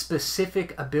Hoid's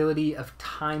specific ability of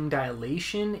time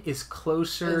dilation is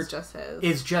closer... Is just his.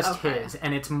 Is just his.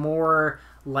 And it's more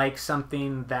like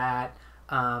something that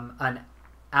an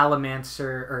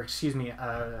Allomancer, or excuse me,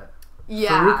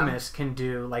 Feruchmus can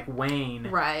do, like Wayne.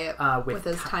 Right. With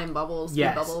his time bubbles.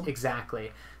 Yes, bubble.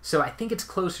 Exactly. So I think it's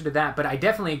closer to that, but I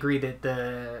definitely agree that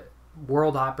the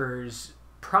Worldhoppers,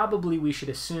 probably we should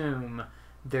assume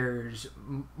there's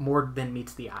more than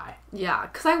meets the eye. Yeah,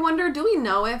 because I wonder, do we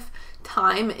know if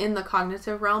time in the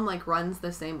cognitive realm, like, runs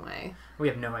the same way? We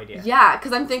have no idea. Yeah,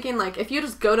 because I'm thinking, like, if you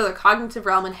just go to the cognitive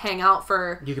realm and hang out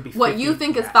for you could be 50, what you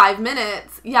think is 5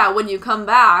 minutes, when you come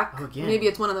back, maybe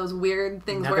it's one of those weird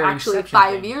things where actually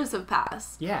 5 years have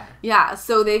passed. Yeah. Yeah,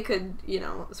 so they could, you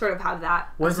know, sort of have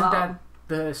that. Wasn't that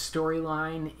the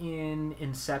storyline in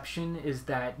Inception, is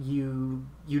that you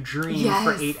dream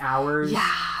for 8 hours,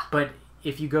 but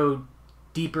if you go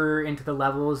deeper into the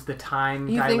levels, the time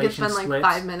dilation splits. You think it's been like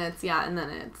 5 minutes, and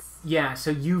then it's... Yeah, so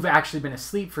you've actually been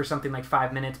asleep for something like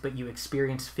 5 minutes, but you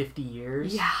experienced 50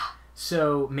 years. Yeah.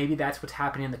 So maybe that's what's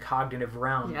happening in the cognitive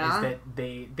realm, is that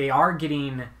they are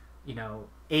getting, you know,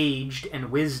 aged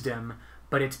and wisdom,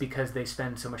 but it's because they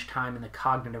spend so much time in the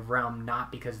cognitive realm,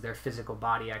 not because their physical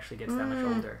body actually gets that much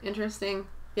older. Interesting.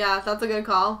 Yeah, that's a good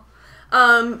call.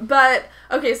 But,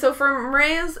 okay, so for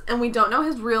Mraize, and we don't know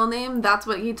his real name, that's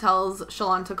what he tells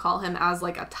Shallan to call him as,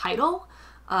 like, a title.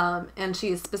 And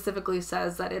she specifically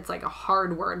says that it's, like, a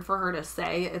hard word for her to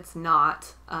say. It's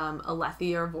not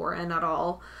Alethi or Vorin at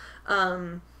all.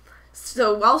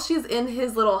 So while she's in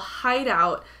his little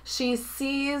hideout, she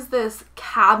sees this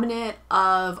cabinet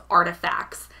of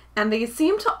artifacts. and they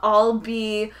seem to all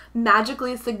be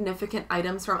magically significant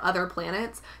items from other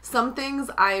planets. Some things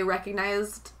I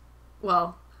recognized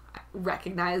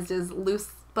is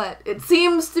loose, but it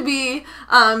seems to be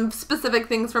specific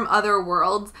things from other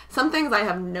worlds. Some things I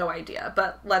have no idea,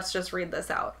 but let's just read this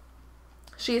out.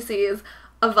 She sees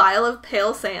a vial of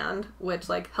pale sand, which,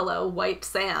 like, hello, white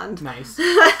sand. Nice.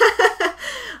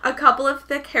 A couple of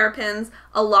thick hairpins,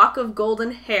 a lock of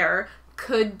golden hair.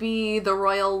 Could be the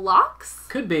royal locks?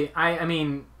 Could be. I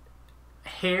mean,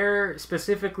 hair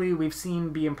specifically we've seen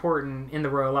be important in the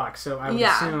royal locks, so I would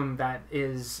assume that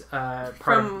is part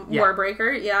from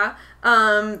Warbreaker, yeah.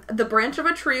 The branch of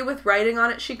a tree with writing on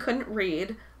it she couldn't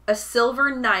read. A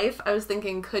silver knife, I was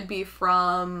thinking could be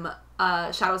from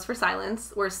Shadows for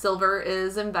Silence, where silver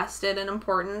is invested and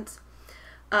important.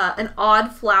 An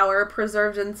odd flower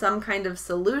preserved in some kind of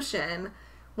solution.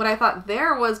 What I thought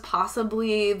there was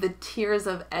possibly the Tears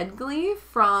of Edgley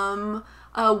from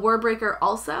Warbreaker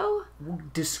also.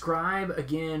 Describe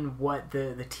again what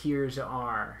the tears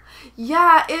are.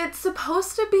 Yeah, it's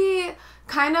supposed to be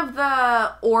kind of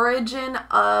the origin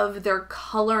of their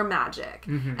color magic.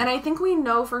 Mm-hmm. And I think we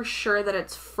know for sure that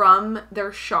it's from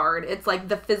their shard. It's like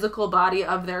the physical body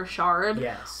of their shard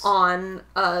on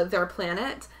their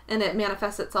planet. And it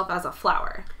manifests itself as a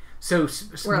flower. So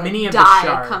where, many like, of the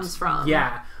shards comes from.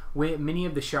 Yeah, many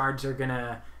of the shards are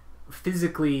gonna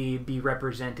physically be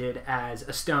represented as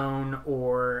a stone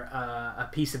or a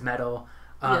piece of metal,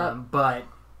 but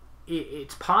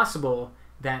it's possible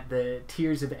that the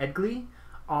Tears of Edgley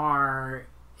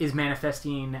is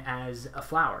manifesting as a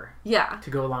flower. Yeah,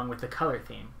 to go along with the color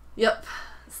theme. Yep.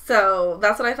 So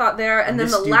that's what I thought there, and then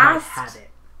this the dude last might have it.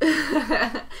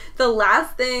 the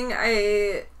last thing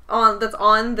that's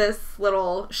on this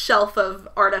little shelf of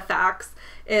artifacts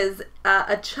is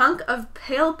a chunk of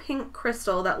pale pink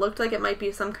crystal that looked like it might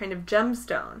be some kind of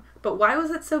gemstone. But why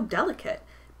was it so delicate?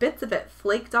 Bits of it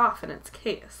flaked off in its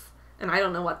case. And I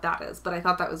don't know what that is, but I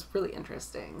thought that was really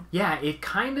interesting. Yeah, it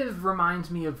kind of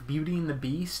reminds me of Beauty and the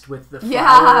Beast with the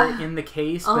flower in the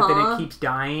case, but then it keeps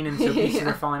dying and so pieces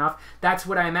are falling off. That's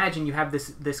what I imagine. You have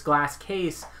this glass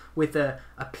case with a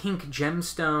pink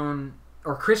gemstone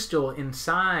or crystal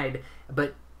inside,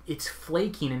 but it's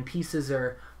flaking and pieces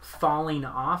are falling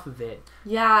off of it.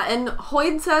 Yeah, and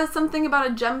Hoyd says something about a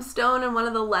gemstone in one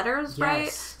of the letters, right?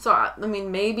 So, I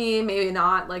mean, maybe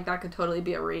not. Like, that could totally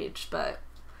be a reach, but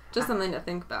just something to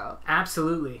think about.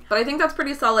 Absolutely. But I think that's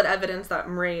pretty solid evidence that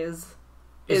Mraize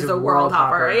is a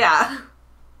Worldhopper. Yeah.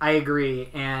 I agree,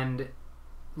 and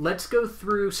let's go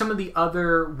through some of the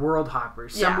other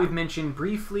Worldhoppers. Some we've mentioned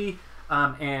briefly,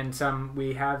 and some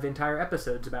we have entire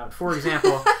episodes about. For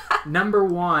example, number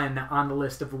 1 on the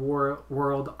list of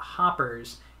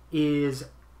Worldhoppers is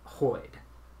Hoyd.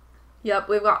 Yep,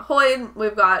 we've got Hoyd,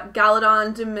 we've got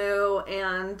Galadon, Demu,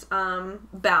 and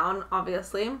Baun,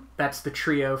 obviously. That's the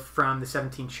trio from the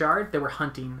 17th Shard that were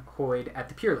hunting Hoyd at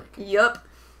the Pure Lake. Yep.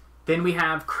 Then we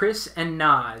have Chris and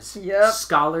Naz,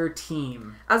 Scholar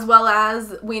Team. As well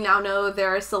as, we now know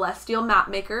their celestial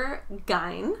mapmaker,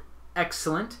 Gyne.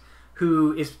 Excellent.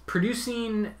 Who is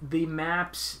producing the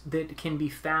maps that can be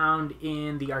found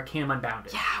in the Arcanum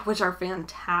Unbounded. Yeah, which are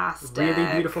fantastic.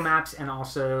 Really beautiful maps, and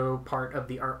also part of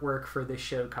the artwork for this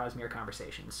show, Cosmere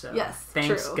Conversations. So yes,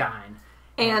 thanks, true. Gyne.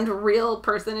 And real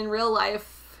person in real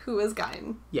life who is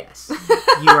Gyne. Yes,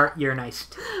 you're nice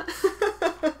too.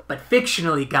 But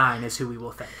fictionally, Gyne is who we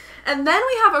will thank. And then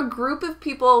we have a group of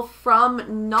people from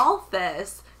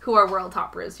Nalthis who are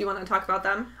Worldhoppers. You want to talk about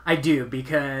them? I do,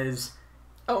 because...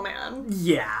 Oh, man.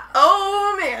 Yeah.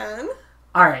 Oh, man.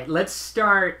 All right, let's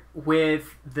start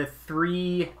with the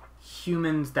 3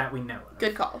 humans that we know of.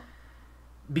 Good call.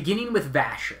 Beginning with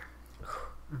Vasher.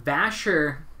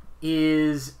 Vasher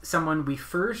is someone we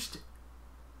first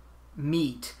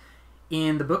meet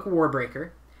in the book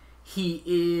Warbreaker. He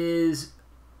is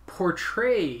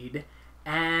portrayed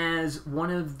as one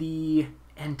of the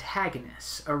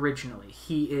antagonists originally.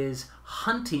 He is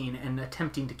hunting and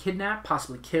attempting to kidnap,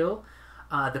 possibly kill,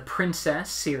 the Princess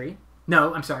Ciri.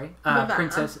 No, I'm sorry.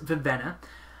 Princess Vivenna.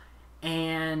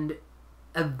 And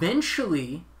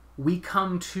eventually we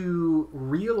come to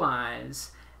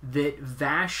realize that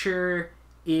Vasher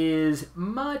is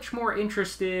much more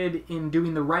interested in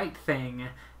doing the right thing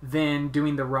than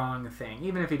doing the wrong thing,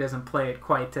 even if he doesn't play it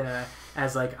quite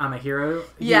as like, I'm a hero.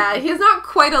 Yeah, he's not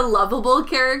quite a lovable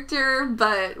character,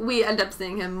 but we end up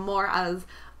seeing him more as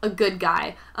a good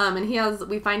guy. And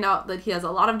we find out that he has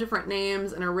a lot of different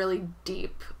names and a really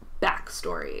deep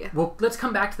backstory. Well, let's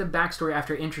come back to the backstory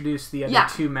after introduce the other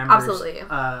 2 members absolutely.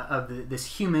 Of this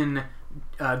human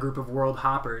group of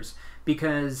Worldhoppers,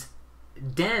 because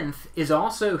Denth is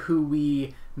also who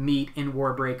we meet in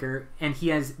Warbreaker, and he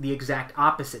has the exact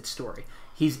opposite story.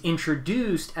 He's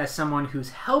introduced as someone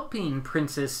who's helping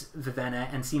Princess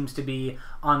Vivenna and seems to be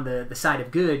on the side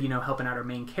of good, helping out our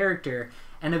main character,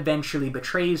 and eventually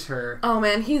betrays her. Oh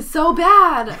man, he's so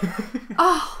bad.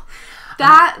 Oh,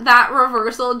 that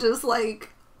reversal just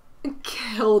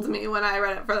killed me when I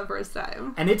read it for the first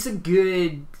time. And it's a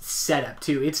good setup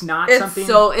too. It's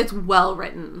well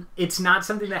written. It's not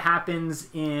something that happens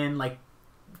in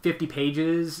 50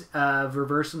 pages of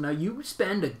reversal. No, you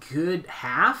spend a good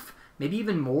half, maybe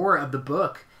even more of the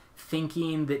book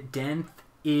thinking that Denth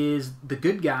is the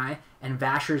good guy and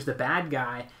Vasher's the bad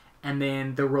guy, and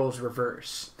then the roles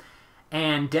reverse.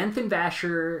 And Denth and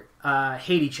Vasher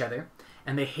hate each other,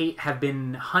 and they have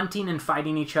been hunting and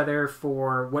fighting each other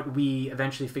for what we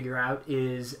eventually figure out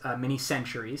is many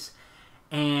centuries.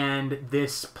 And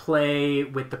this play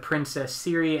with the Princess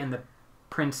Ciri and the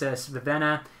Princess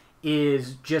Vivenna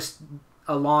is just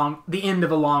the end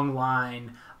of a long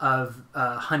line of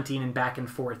hunting and back and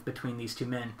forth between these two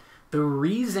men. The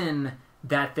reason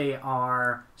that they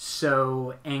are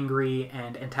so angry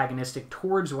and antagonistic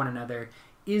towards one another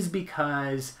is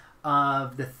because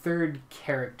of the third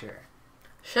character.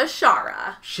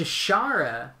 Shashara.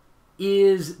 Shashara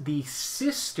is the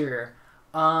sister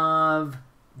of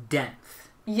Denth.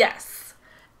 Yes.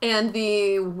 And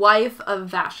the wife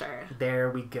of Vasher. There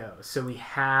we go. So we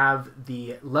have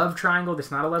the love triangle.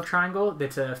 That's not a love triangle.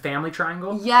 That's a family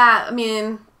triangle. Yeah, I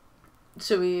mean,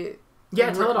 should we...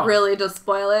 Yeah, tell it all. Really just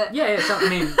spoil it? Yeah,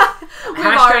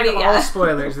 hashtag all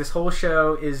spoilers. This whole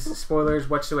show is spoilers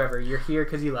whatsoever. You're here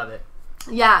because you love it.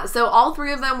 Yeah, so all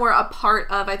three of them were a part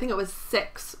of, I think it was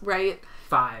 6, right?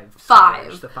 5. The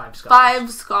 5 scholars.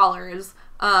 5 scholars,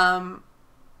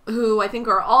 who I think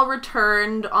are all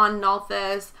returned on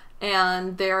Nalthis,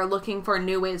 and they're looking for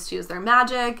new ways to use their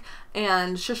magic,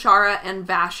 and Shashara and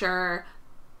Vasher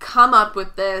come up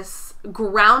with this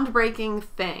groundbreaking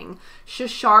thing.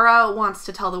 Shashara wants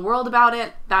to tell the world about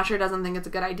it. Vasher doesn't think it's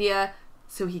a good idea,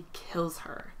 so he kills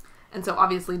her. And so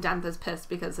obviously Denth is pissed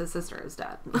because his sister is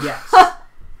dead. Yes.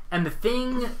 And the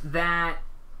thing that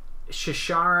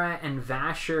Shashara and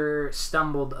Vasher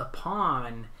stumbled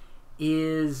upon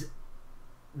is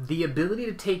the ability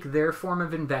to take their form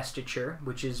of investiture,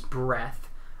 which is breath.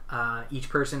 Each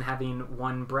person having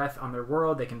one breath on their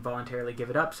world, they can voluntarily give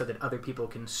it up so that other people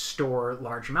can store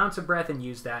large amounts of breath and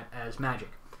use that as magic.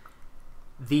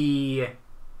 The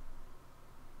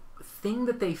thing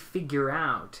that they figure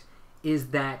out is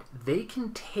that they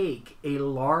can take a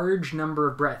large number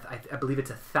of breath. I believe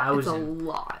it's 1,000. It's a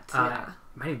lot, yeah.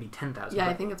 It might even be 10,000. Yeah,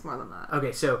 I think it's more than that.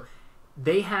 Okay, so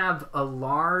they have a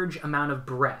large amount of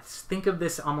breaths. Think of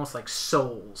this almost like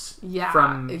souls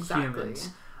from humans.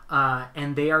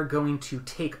 And they are going to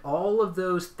take all of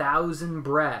those 1,000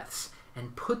 breaths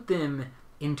and put them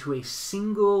into a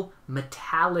single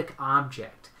metallic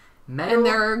object. And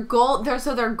their goal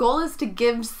is to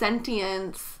give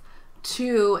sentience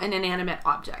to an inanimate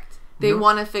object. They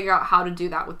want to figure out how to do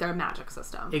that with their magic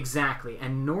system. Exactly.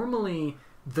 And normally,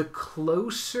 the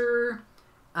closer...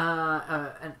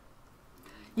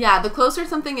 the closer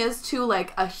something is to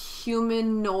a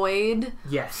humanoid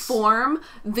form,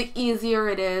 the easier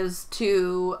it is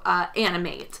to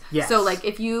animate. Yes. So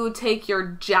if you take your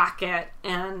jacket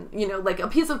and, a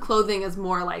piece of clothing is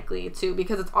more likely to,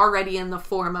 because it's already in the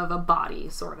form of a body,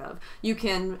 sort of. You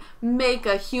can make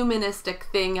a humanistic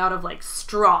thing out of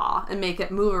straw and make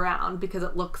it move around because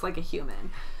it looks like a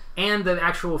human. And the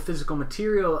actual physical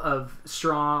material of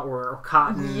straw or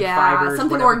cotton fibers.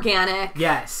 Something whatever. Organic.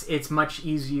 Yes, it's much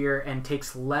easier and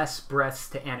takes less breaths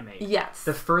to animate. Yes.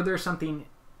 The further something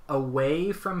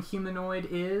away from humanoid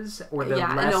is, or the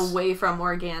less... and away from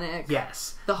organic.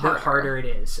 Yes. The harder it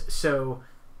is. So,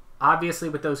 obviously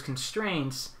with those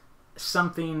constraints,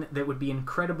 something that would be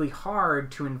incredibly hard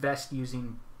to invest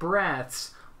using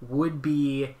breaths would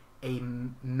be a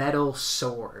metal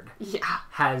sword. Yeah.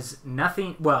 Has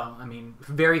nothing... Well,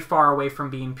 very far away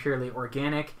from being purely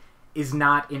organic. Is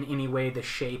not in any way the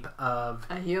shape of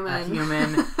a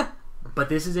human. But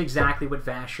this is exactly what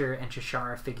Vasher and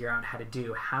Shashara figure out how to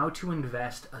do. How to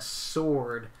invest a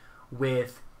sword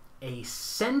with a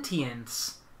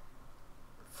sentience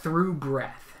through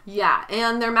breath. Yeah,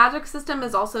 and their magic system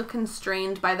is also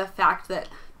constrained by the fact that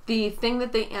the thing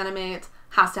that they animate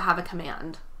has to have a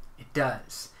command. It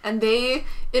does. And they,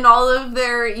 in all of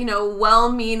their,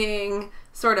 well-meaning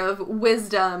sort of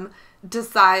wisdom,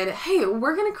 decide, hey,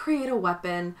 we're going to create a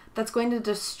weapon that's going to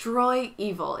destroy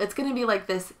evil. It's going to be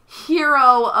this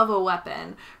hero of a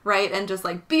weapon, right? And just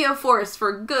be a force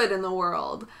for good in the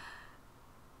world.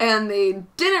 And they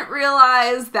didn't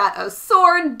realize that a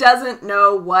sword doesn't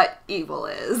know what evil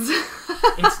is.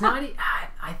 It's not...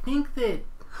 I think that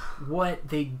what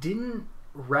they didn't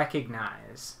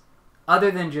recognize, other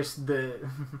than just the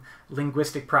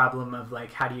linguistic problem of,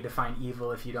 like, how do you define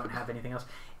evil if you don't have anything else,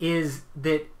 is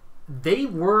that they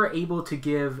were able to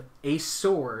give a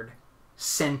sword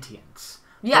sentience.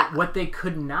 Yeah. But what they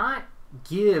could not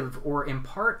give or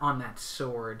impart on that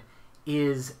sword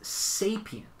is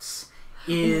sapience.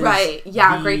 Right.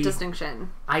 Yeah, great distinction.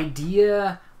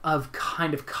 Idea of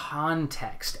kind of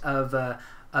context, of a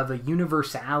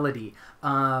universality,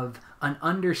 of an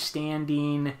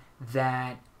understanding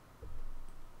that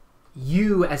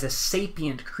you as a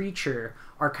sapient creature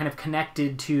are kind of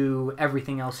connected to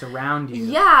everything else around you.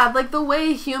 Yeah, like the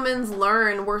way humans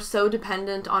learn, we're so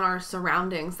dependent on our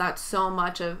surroundings. That's so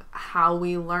much of how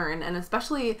we learn. And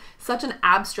especially such an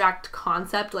abstract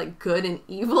concept like good and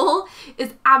evil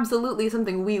is absolutely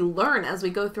something we learn as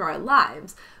we go through our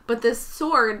lives. But this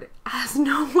sword has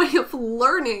no way of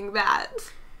learning that.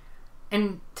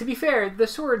 And to be fair, the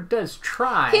sword does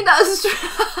try. He does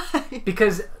try.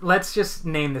 Because let's just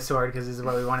name the sword, because this is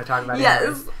what we want to talk about. Yes.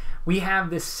 Anyways. We have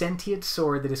this sentient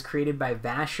sword that is created by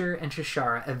Vasher and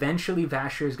Shashara. Eventually,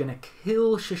 Vasher is going to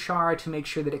kill Shashara to make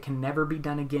sure that it can never be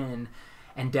done again.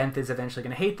 And Denth is eventually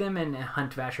going to hate them and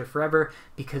hunt Vasher forever,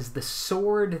 because the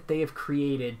sword they have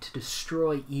created to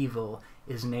destroy evil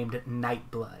is named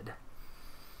Nightblood.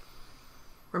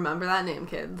 Remember that name,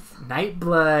 kids.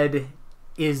 Nightblood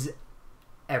is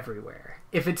everywhere.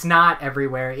 If it's not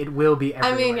everywhere, it will be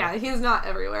everywhere. I mean, yeah, he's not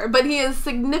everywhere, but he is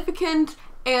significant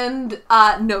and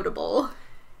notable.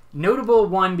 Notable,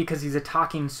 one, because he's a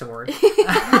talking sword.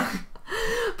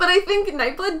 But I think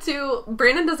Nightblood, too,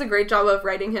 Brandon does a great job of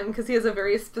writing him because he has a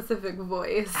very specific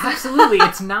voice. Absolutely.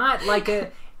 It's not like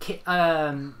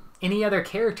any other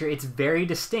character. It's very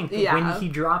distinct. Yeah. When he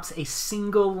drops a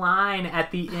single line at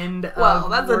the end of Well,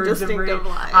 that's a Words of distinctive Rage.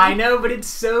 line. I know, but it's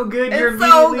so good. You're It's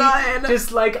so immediately good.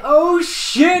 just like, oh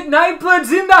shit,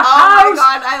 Nightblood's in the Oh house!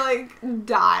 my god, I,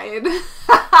 died.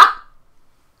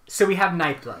 So we have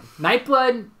Nightblood.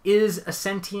 Nightblood is a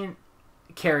sentient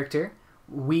character.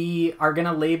 We are going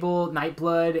to label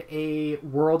Nightblood a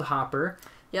Worldhopper.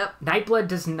 Yep. Nightblood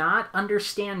does not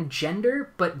understand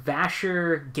gender, but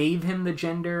Vasher gave him the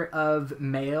gender of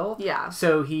male. Yeah.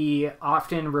 So he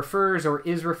often refers or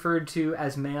is referred to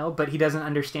as male, but he doesn't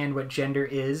understand what gender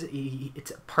is.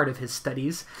 It's a part of his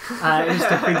studies, is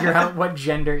to figure out what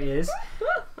gender is.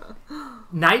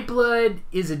 Nightblood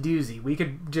is a doozy. We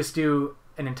could just do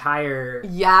an entire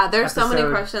there's so many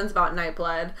questions about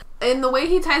Nightblood. In the way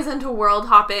he ties into world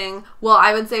hopping, well,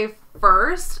 I would say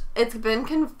first, it's been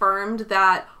confirmed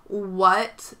that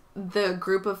what the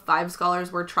group of 5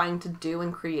 scholars were trying to do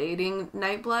in creating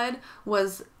Nightblood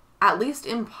was, at least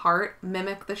in part,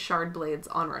 mimic the shard blades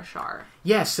on Rashar.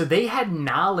 Yeah, so they had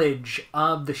knowledge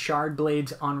of the shard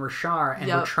blades on Rashar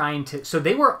and were trying to... So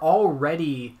they were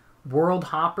already world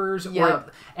hoppers.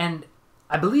 And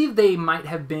I believe they might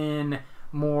have been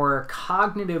more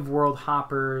cognitive world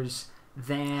hoppers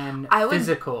than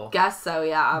physical. I guess so,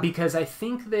 yeah. Because I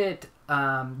think that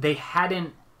they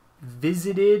hadn't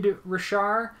visited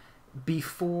Rashar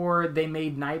before they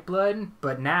made Nightblood,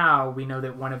 but now we know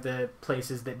that one of the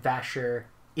places that Vasher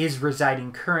is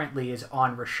residing currently is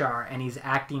on Rashar, and he's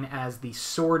acting as the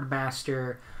sword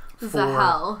master for...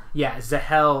 Zahel. Yeah,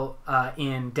 Zahel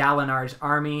in Dalinar's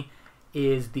army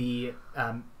is the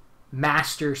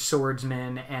master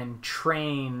swordsman and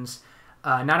trains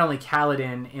not only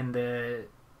Kaladin in the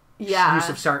use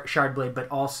of Shardblade, but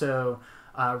also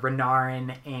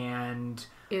Renarin and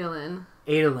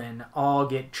Adolin all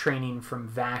get training from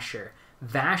Vasher.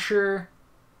 Vasher,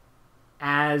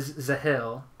 as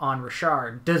Zahil on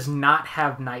Rashard, does not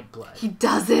have Nightblood. He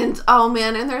doesn't. Oh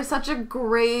man, and there's such a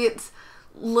great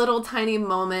little tiny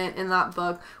moment in that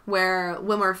book where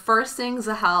when we're first seeing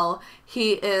Zahel,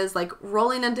 he is like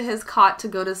rolling into his cot to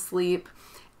go to sleep,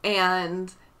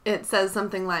 and it says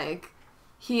something like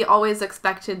he always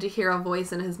expected to hear a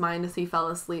voice in his mind as he fell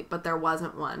asleep, but there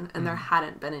wasn't one, and there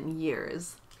hadn't been in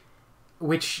years.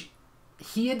 Which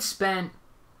he had spent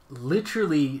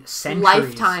literally centuries,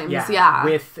 lifetimes,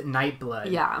 with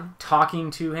Nightblood,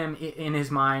 talking to him in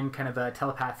his mind, kind of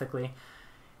telepathically,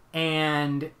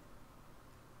 and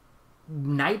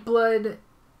Nightblood,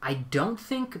 I don't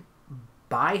think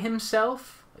by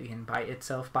himself, again, by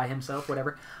itself, by himself,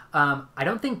 whatever, I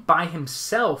don't think by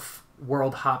himself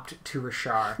world hopped to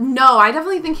Rashar. No, I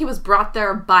definitely think he was brought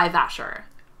there by Vasher.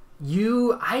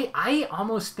 I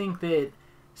almost think that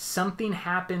something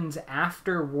happens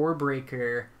after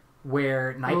Warbreaker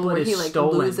where Nightblood is he, like,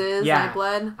 stolen. loses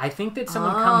Nightblood? I think that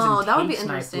someone comes and takes that would be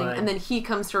interesting. Nightblood. And then he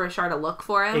comes to Rashar to look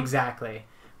for him? Exactly.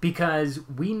 Because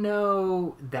we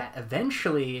know that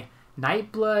eventually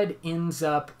Nightblood ends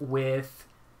up with...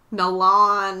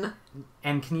 Nalan.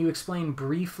 And can you explain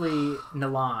briefly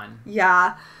Nalan?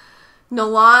 Yeah.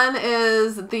 Nalan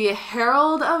is the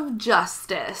Herald of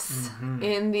Justice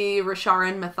in the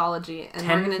Rasharan mythology. And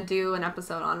we're going to do an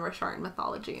episode on Rasharan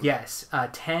mythology. Yes.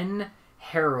 10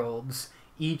 heralds,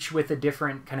 each with a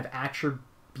different kind of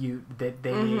attribute that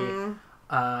they...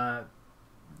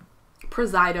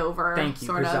 preside over. Thank you,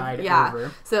 sort preside of. Yeah.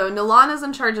 over. So Nalan is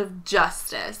in charge of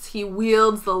justice. He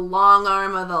wields the long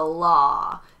arm of the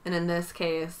law. And in this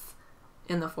case,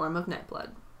 in the form of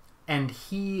Nightblood. And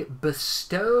he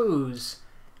bestows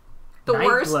the Nightblood.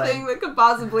 Worst thing that could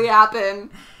possibly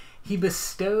happen. He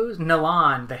bestows...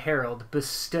 Nalan, the herald,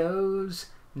 bestows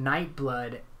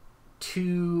Nightblood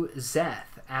to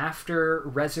Szeth after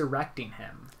resurrecting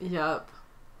him. Yep.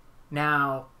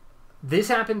 Now... This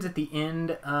happens at the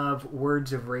end of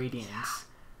Words of Radiance. Yeah.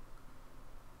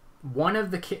 One of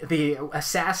the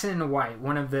Assassin in White,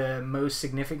 one of the most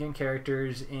significant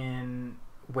characters in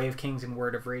Way of Kings and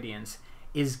Word of Radiance,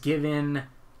 is given,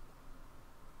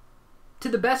 to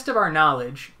the best of our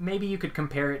knowledge, maybe you could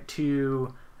compare it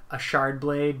to a shard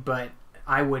blade, but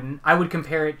I wouldn't. I would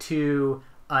compare it to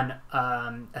a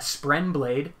spren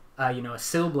blade. A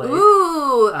sill blade.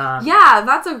 Ooh, yeah,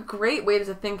 that's a great way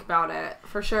to think about it,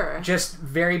 for sure. Just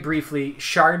very briefly,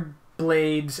 shard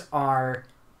blades are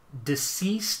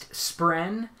deceased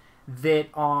spren that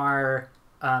are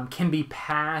can be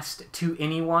passed to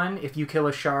anyone. If you kill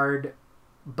a shard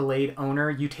blade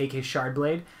owner, you take his shard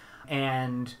blade.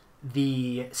 And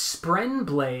the spren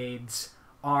blades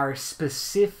are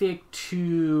specific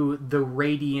to the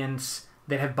radiance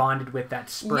that have bonded with that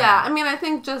spren. Yeah, I mean, I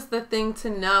think just the thing to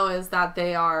know is that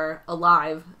they are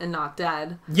alive and not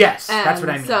dead. Yes, that's what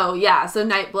I mean. So, yeah, so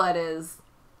Nightblood is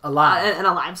alive. An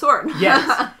alive sword.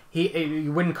 Yes.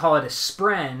 You wouldn't call it a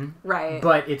spren. Right.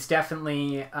 But it's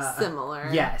definitely... similar.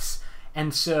 Yes.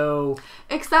 And so...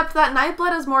 Except that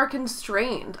Nightblood is more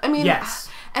constrained. I mean... Yes.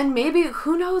 And maybe,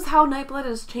 who knows how Nightblood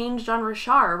has changed on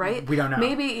Rashar, right? We don't know.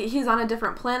 Maybe he's on a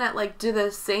different planet. Like, do the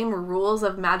same rules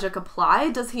of magic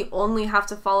apply? Does he only have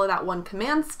to follow that one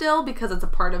command still because it's a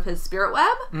part of his spirit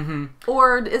web? Mm-hmm.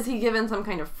 Or is he given some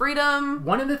kind of freedom?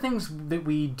 One of the things that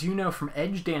we do know from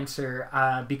Edge Dancer,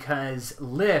 because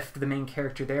Lift, the main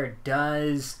character there,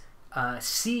 does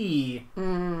see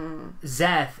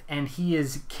Szeth, and he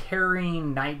is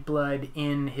carrying Nightblood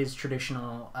in his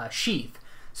traditional sheath.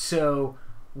 So...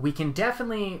 we can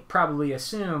definitely probably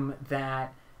assume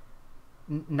that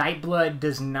Nightblood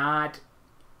does not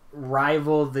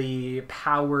rival the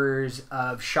powers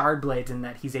of shard blades in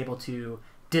that he's able to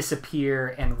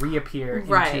disappear and reappear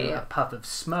into a puff of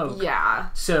smoke. Yeah.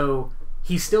 So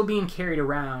he's still being carried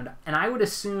around, and I would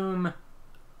assume,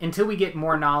 until we get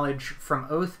more knowledge from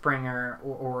Oathbringer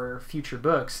or future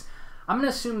books, I'm going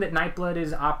to assume that Nightblood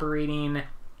is operating...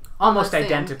 almost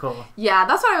identical. Yeah,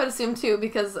 that's what I would assume too,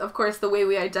 because of course the way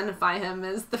we identify him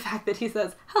is the fact that he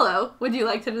says, "Hello, would you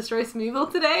like to destroy some evil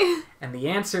today?" And the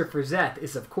answer for Szeth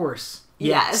is, of course,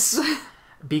 yes.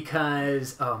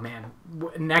 Because, oh man,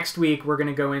 next week we're going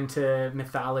to go into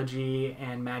mythology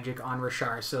and magic on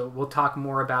Rashar, so we'll talk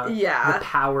more about the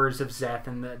powers of Szeth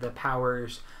and the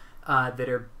powers that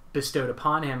are bestowed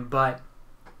upon him. But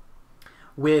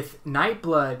with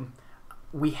Nightblood,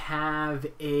 we have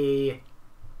a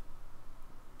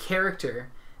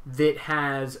character that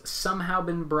has somehow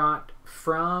been brought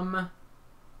from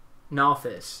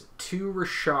Nalthis to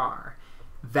Rashar.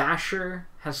 Vasher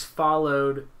has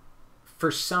followed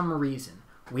for some reason.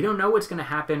 We don't know what's going to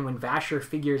happen when Vasher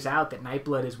figures out that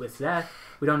Nightblood is with Szeth.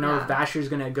 We don't know if Vasher's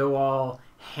going to go all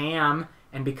ham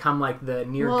and become like the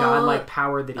near godlike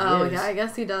power that he is. Oh yeah, I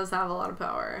guess he does have a lot of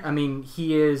power. I mean,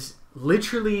 he is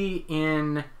literally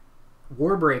in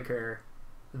Warbreaker.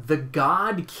 The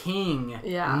God King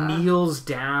kneels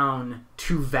down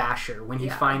to Vasher when he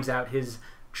finds out his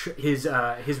real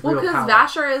power. Well, because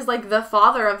Vasher is like the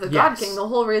father of the God King. The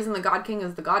whole reason the God King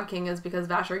is the God King is because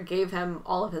Vasher gave him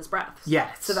all of his breaths.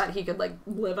 Yes. So that he could like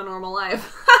live a normal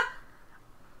life.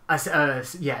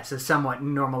 Yes, a somewhat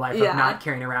normal life of not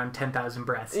carrying around 10,000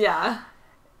 breaths. Yeah.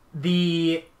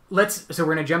 So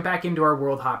we're going to jump back into our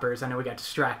Worldhoppers. I know we got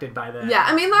distracted by the... Yeah,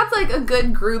 I mean, that's like a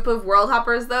good group of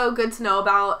Worldhoppers, though. Good to know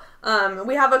about.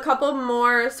 We have a couple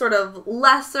more sort of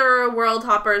lesser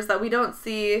Worldhoppers that we don't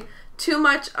see too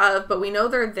much of, but we know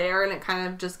they're there, and it kind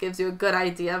of just gives you a good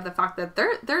idea of the fact that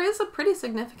there is a pretty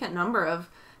significant number of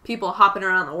people hopping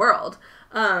around the world.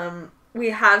 We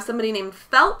have somebody named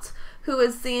Felt, who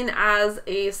is seen as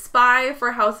a spy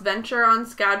for House Venture on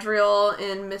Scadrial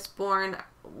in Mistborn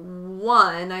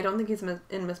 1. I don't think he's in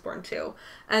Mistborn 2.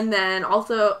 And then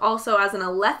also as an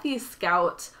Alethi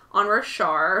scout on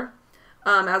Rashar,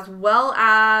 as well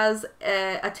as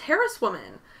a Terrace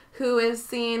woman who is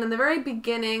seen in the very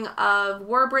beginning of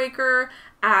Warbreaker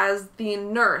as the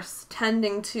nurse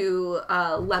tending to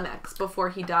Lemex before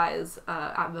he dies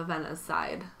at Vivenna's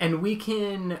side. And we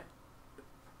can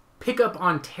pick up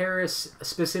on Terrace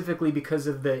specifically because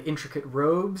of the intricate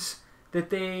robes that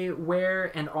they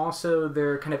wear and also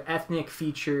their kind of ethnic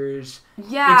features.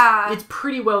 Yeah. It's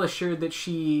pretty well assured that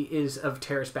she is of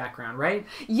Terrace background, right?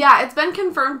 Yeah, it's been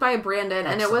confirmed by Brandon.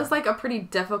 Excellent. And it was like a pretty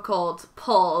difficult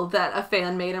pull that a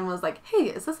fan made and was like, hey,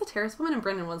 is this a Terrace woman? And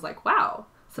Brandon was like, wow,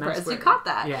 surprised you caught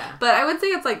that. Yeah. But I would say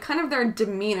it's like kind of their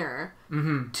demeanor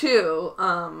too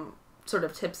sort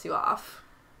of tips you off.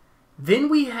 Then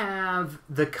we have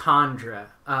the Khandra.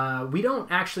 We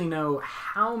don't actually know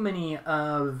how many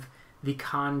of the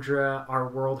Khandra are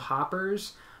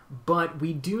Worldhoppers, but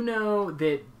we do know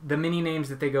that the many names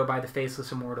that they go by, the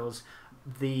Faceless Immortals,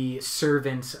 the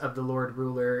servants of the Lord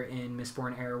Ruler in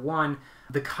Mistborn Era 1,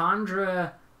 the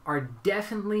Khandra are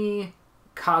definitely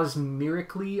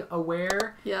cosmerically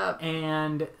aware. Yep.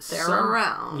 And they're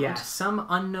around. Yeah, some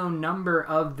unknown number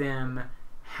of them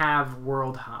have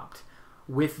world hopped.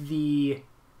 With the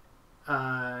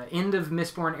end of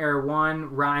Mistborn Era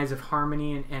 1, Rise of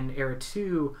Harmony, and Era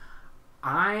 2,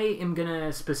 I am going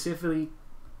to specifically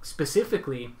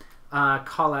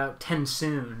call out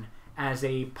Tensoon as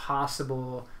a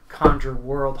possible Khandra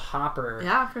world hopper.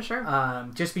 Yeah, for sure.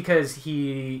 Just because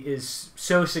he is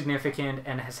so significant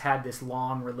and has had this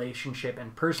long relationship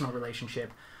and personal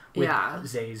relationship with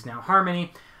Zay's now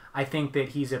Harmony. I think that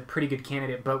he's a pretty good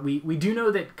candidate, but we do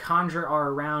know that Khandra are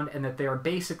around and that they are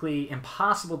basically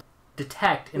impossible to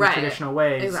detect in the traditional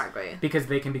ways. Exactly. Because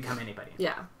they can become anybody.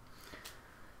 Yeah.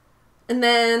 And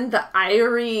then the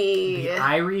Irie. The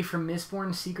Irie from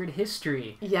Mistborn Secret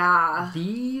History. Yeah.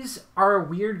 These are a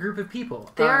weird group of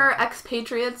people. They are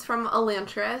expatriates from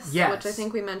Elantris, yes. which I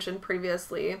think we mentioned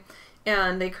previously.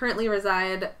 And they currently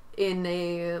reside in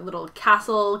a little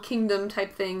castle kingdom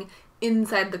type thing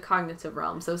inside the cognitive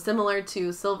realm. So similar to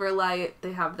Silverlight,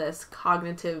 they have this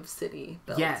cognitive city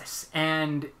built. Yes,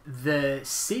 and the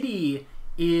city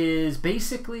is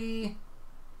basically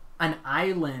an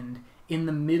island in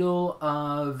the middle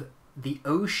of the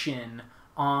ocean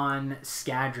on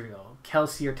Scadrial.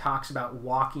 Kelsier talks about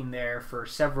walking there for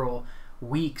several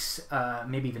weeks,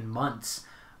 maybe even months,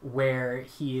 where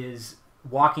he is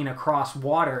walking across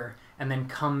water and then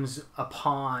comes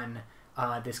upon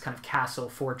this kind of castle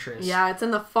fortress. Yeah, it's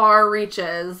in the far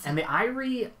reaches. And the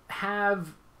Irie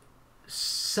have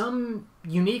some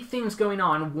unique things going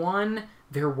on. One,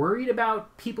 they're worried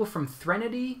about people from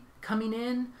Threnody coming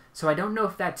in. So I don't know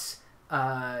if that's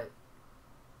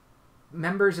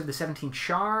members of the 17th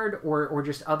Shard or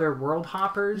just other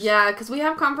Worldhoppers. Yeah, because we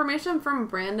have confirmation from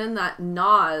Brandon that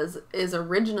Nas is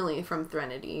originally from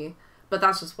Threnody, but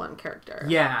that's just one character.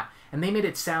 Yeah, and they made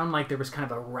it sound like there was kind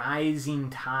of a rising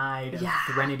tide of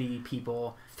Threnody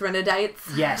people.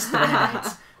 Threnodites? Yes,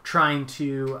 Threnodites. trying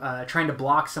to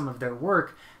block some of their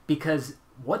work, because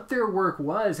what their work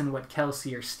was, and what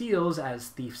Kelsier steals, as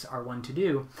thieves are wont to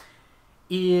do,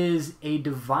 is a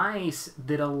device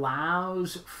that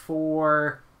allows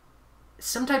for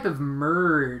some type of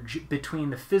merge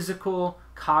between the physical,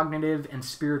 cognitive, and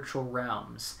spiritual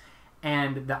realms.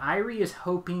 And the Irie is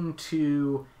hoping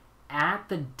to, at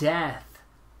the death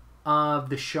of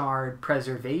the Shard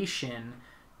preservation,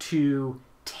 to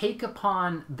take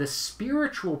upon the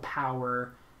spiritual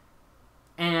power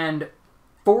and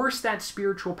force that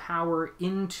spiritual power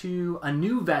into a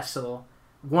new vessel,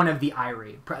 one of the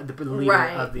Irie, the leader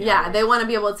of the Irie. They want to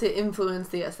be able to influence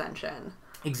the Ascension.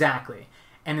 Exactly.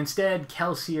 And instead,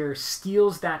 Kelsier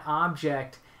steals that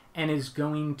object and is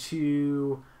going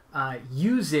to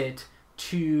use it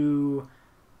to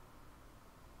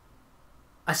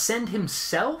ascend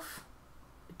himself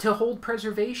to hold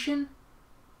preservation,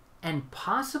 and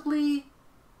possibly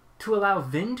to allow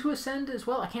Vin to ascend as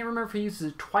well. I can't remember if he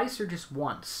uses it twice or just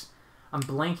once. I'm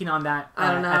blanking on that.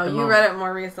 I don't know. You read it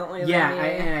more recently than me.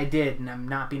 Yeah, I did, and I'm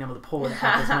not being able to pull it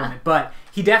at this moment. But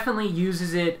he definitely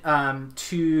uses it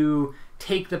to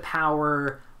take the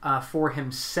power for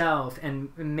himself, and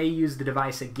may use the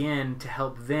device again to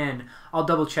help Vin. I'll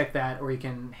double check that, or you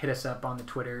can hit us up on the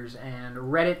Twitters and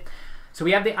Reddit. So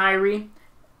we have the Irie.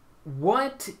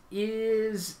 What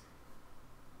is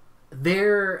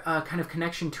their kind of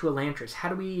connection to Elantris? How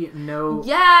do we know?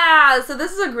 Yeah, so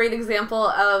this is a great example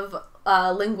of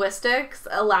linguistics,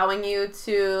 allowing you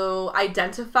to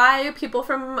identify people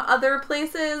from other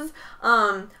places.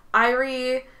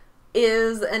 Irie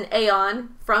is an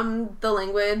Aeon from the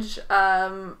language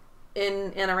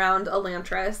in and around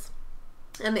Elantris.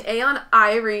 And the Aeon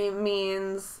Irie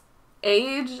means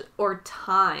age or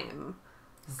time.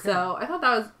 Okay. So I thought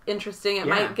that was interesting. It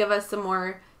might give us some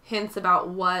more hints about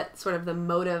what sort of the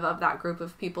motive of that group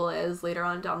of people is later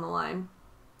on down the line.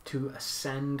 To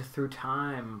ascend through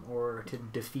time or to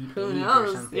defeat Who age knows?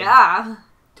 or something. Yeah.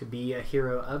 To be a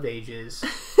hero of ages.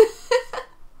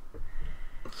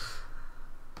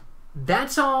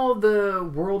 That's all the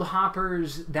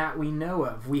Worldhoppers that we know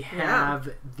of. We have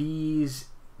these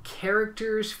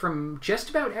characters from just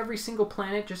about every single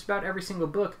planet, just about every single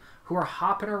book, who are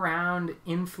hopping around,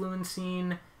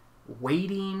 influencing,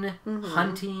 waiting,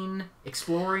 hunting,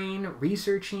 exploring,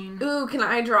 researching. Ooh, can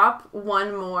I drop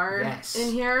one more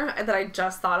in here that I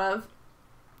just thought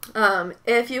of?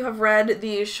 If you have read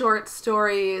the short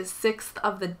story Sixth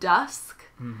of the Dusk,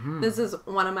 this is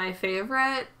one of my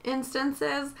favorite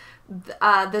instances.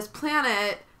 This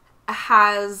planet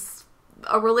has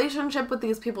a relationship with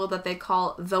these people that they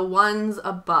call the ones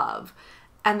above.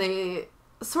 And they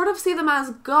sort of see them as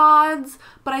gods,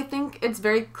 but I think it's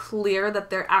very clear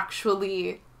that they're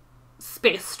actually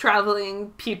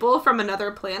space-traveling people from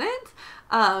another planet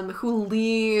who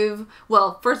leave...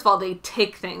 Well, first of all, they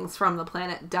take things from the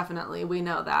planet, definitely. We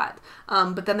know that.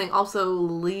 But then they also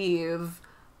leave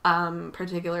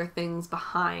particular things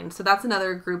behind. So that's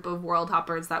another group of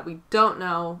Worldhoppers that we don't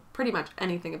know pretty much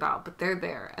anything about, but they're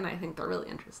there, and I think they're really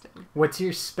interesting. What's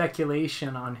your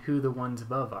speculation on who the ones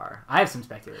above are? I have some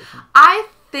speculation. I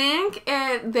think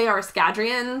they are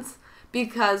Scadrians,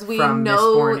 because we From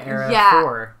know... Mistborn Era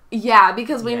 4. Yeah,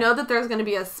 because we know that there's going to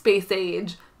be a space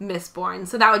age Mistborn,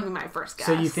 so that would be my first guess.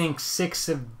 So you think Six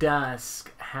of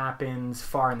Dusk happens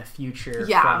far in the future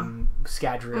from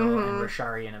Scadrial and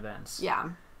Rasharian events? Yeah.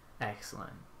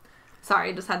 Excellent.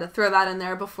 Sorry, just had to throw that in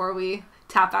there before we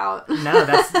tap out. No,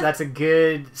 that's a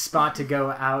good spot to go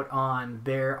out on.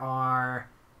 There are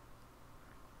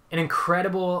an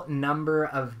incredible number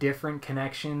of different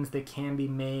connections that can be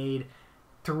made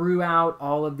throughout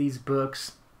all of these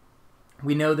books.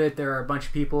 We know that there are a bunch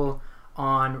of people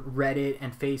on Reddit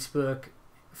and Facebook,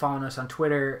 following us on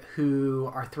Twitter,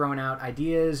 who are throwing out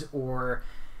ideas or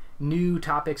new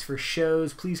topics for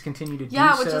shows. Please continue to do so.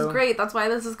 Yeah, which is great. That's why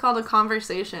this is called a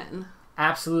conversation.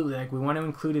 Absolutely. Like, we want to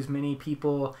include as many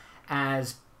people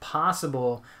as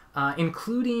possible,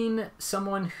 including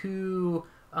someone who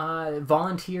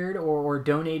volunteered or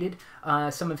donated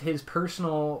some of his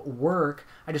personal work.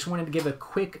 I just wanted to give a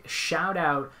quick shout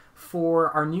out for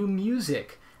our new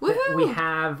music that we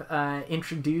have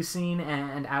introducing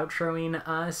and outroing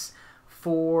us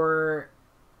for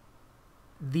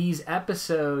these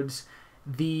episodes.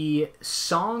 The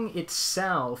song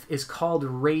itself is called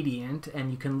Radiant,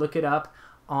 and you can look it up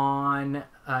on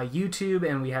YouTube,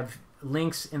 and we have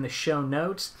links in the show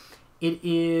notes. It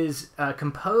is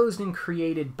composed and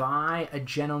created by a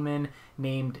gentleman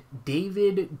named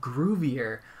David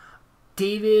Groovier.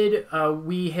 David,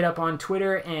 we hit up on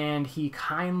Twitter, and he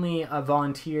kindly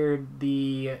volunteered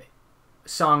the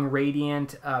song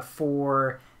Radiant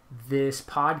for this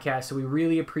podcast, so we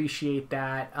really appreciate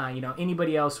that.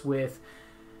 Anybody else with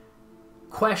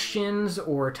questions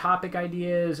or topic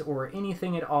ideas or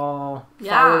anything at all,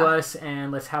 follow us and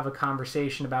let's have a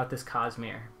conversation about this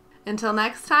Cosmere. Until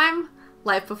next time,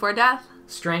 life before death,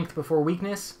 strength before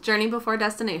weakness, journey before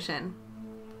destination.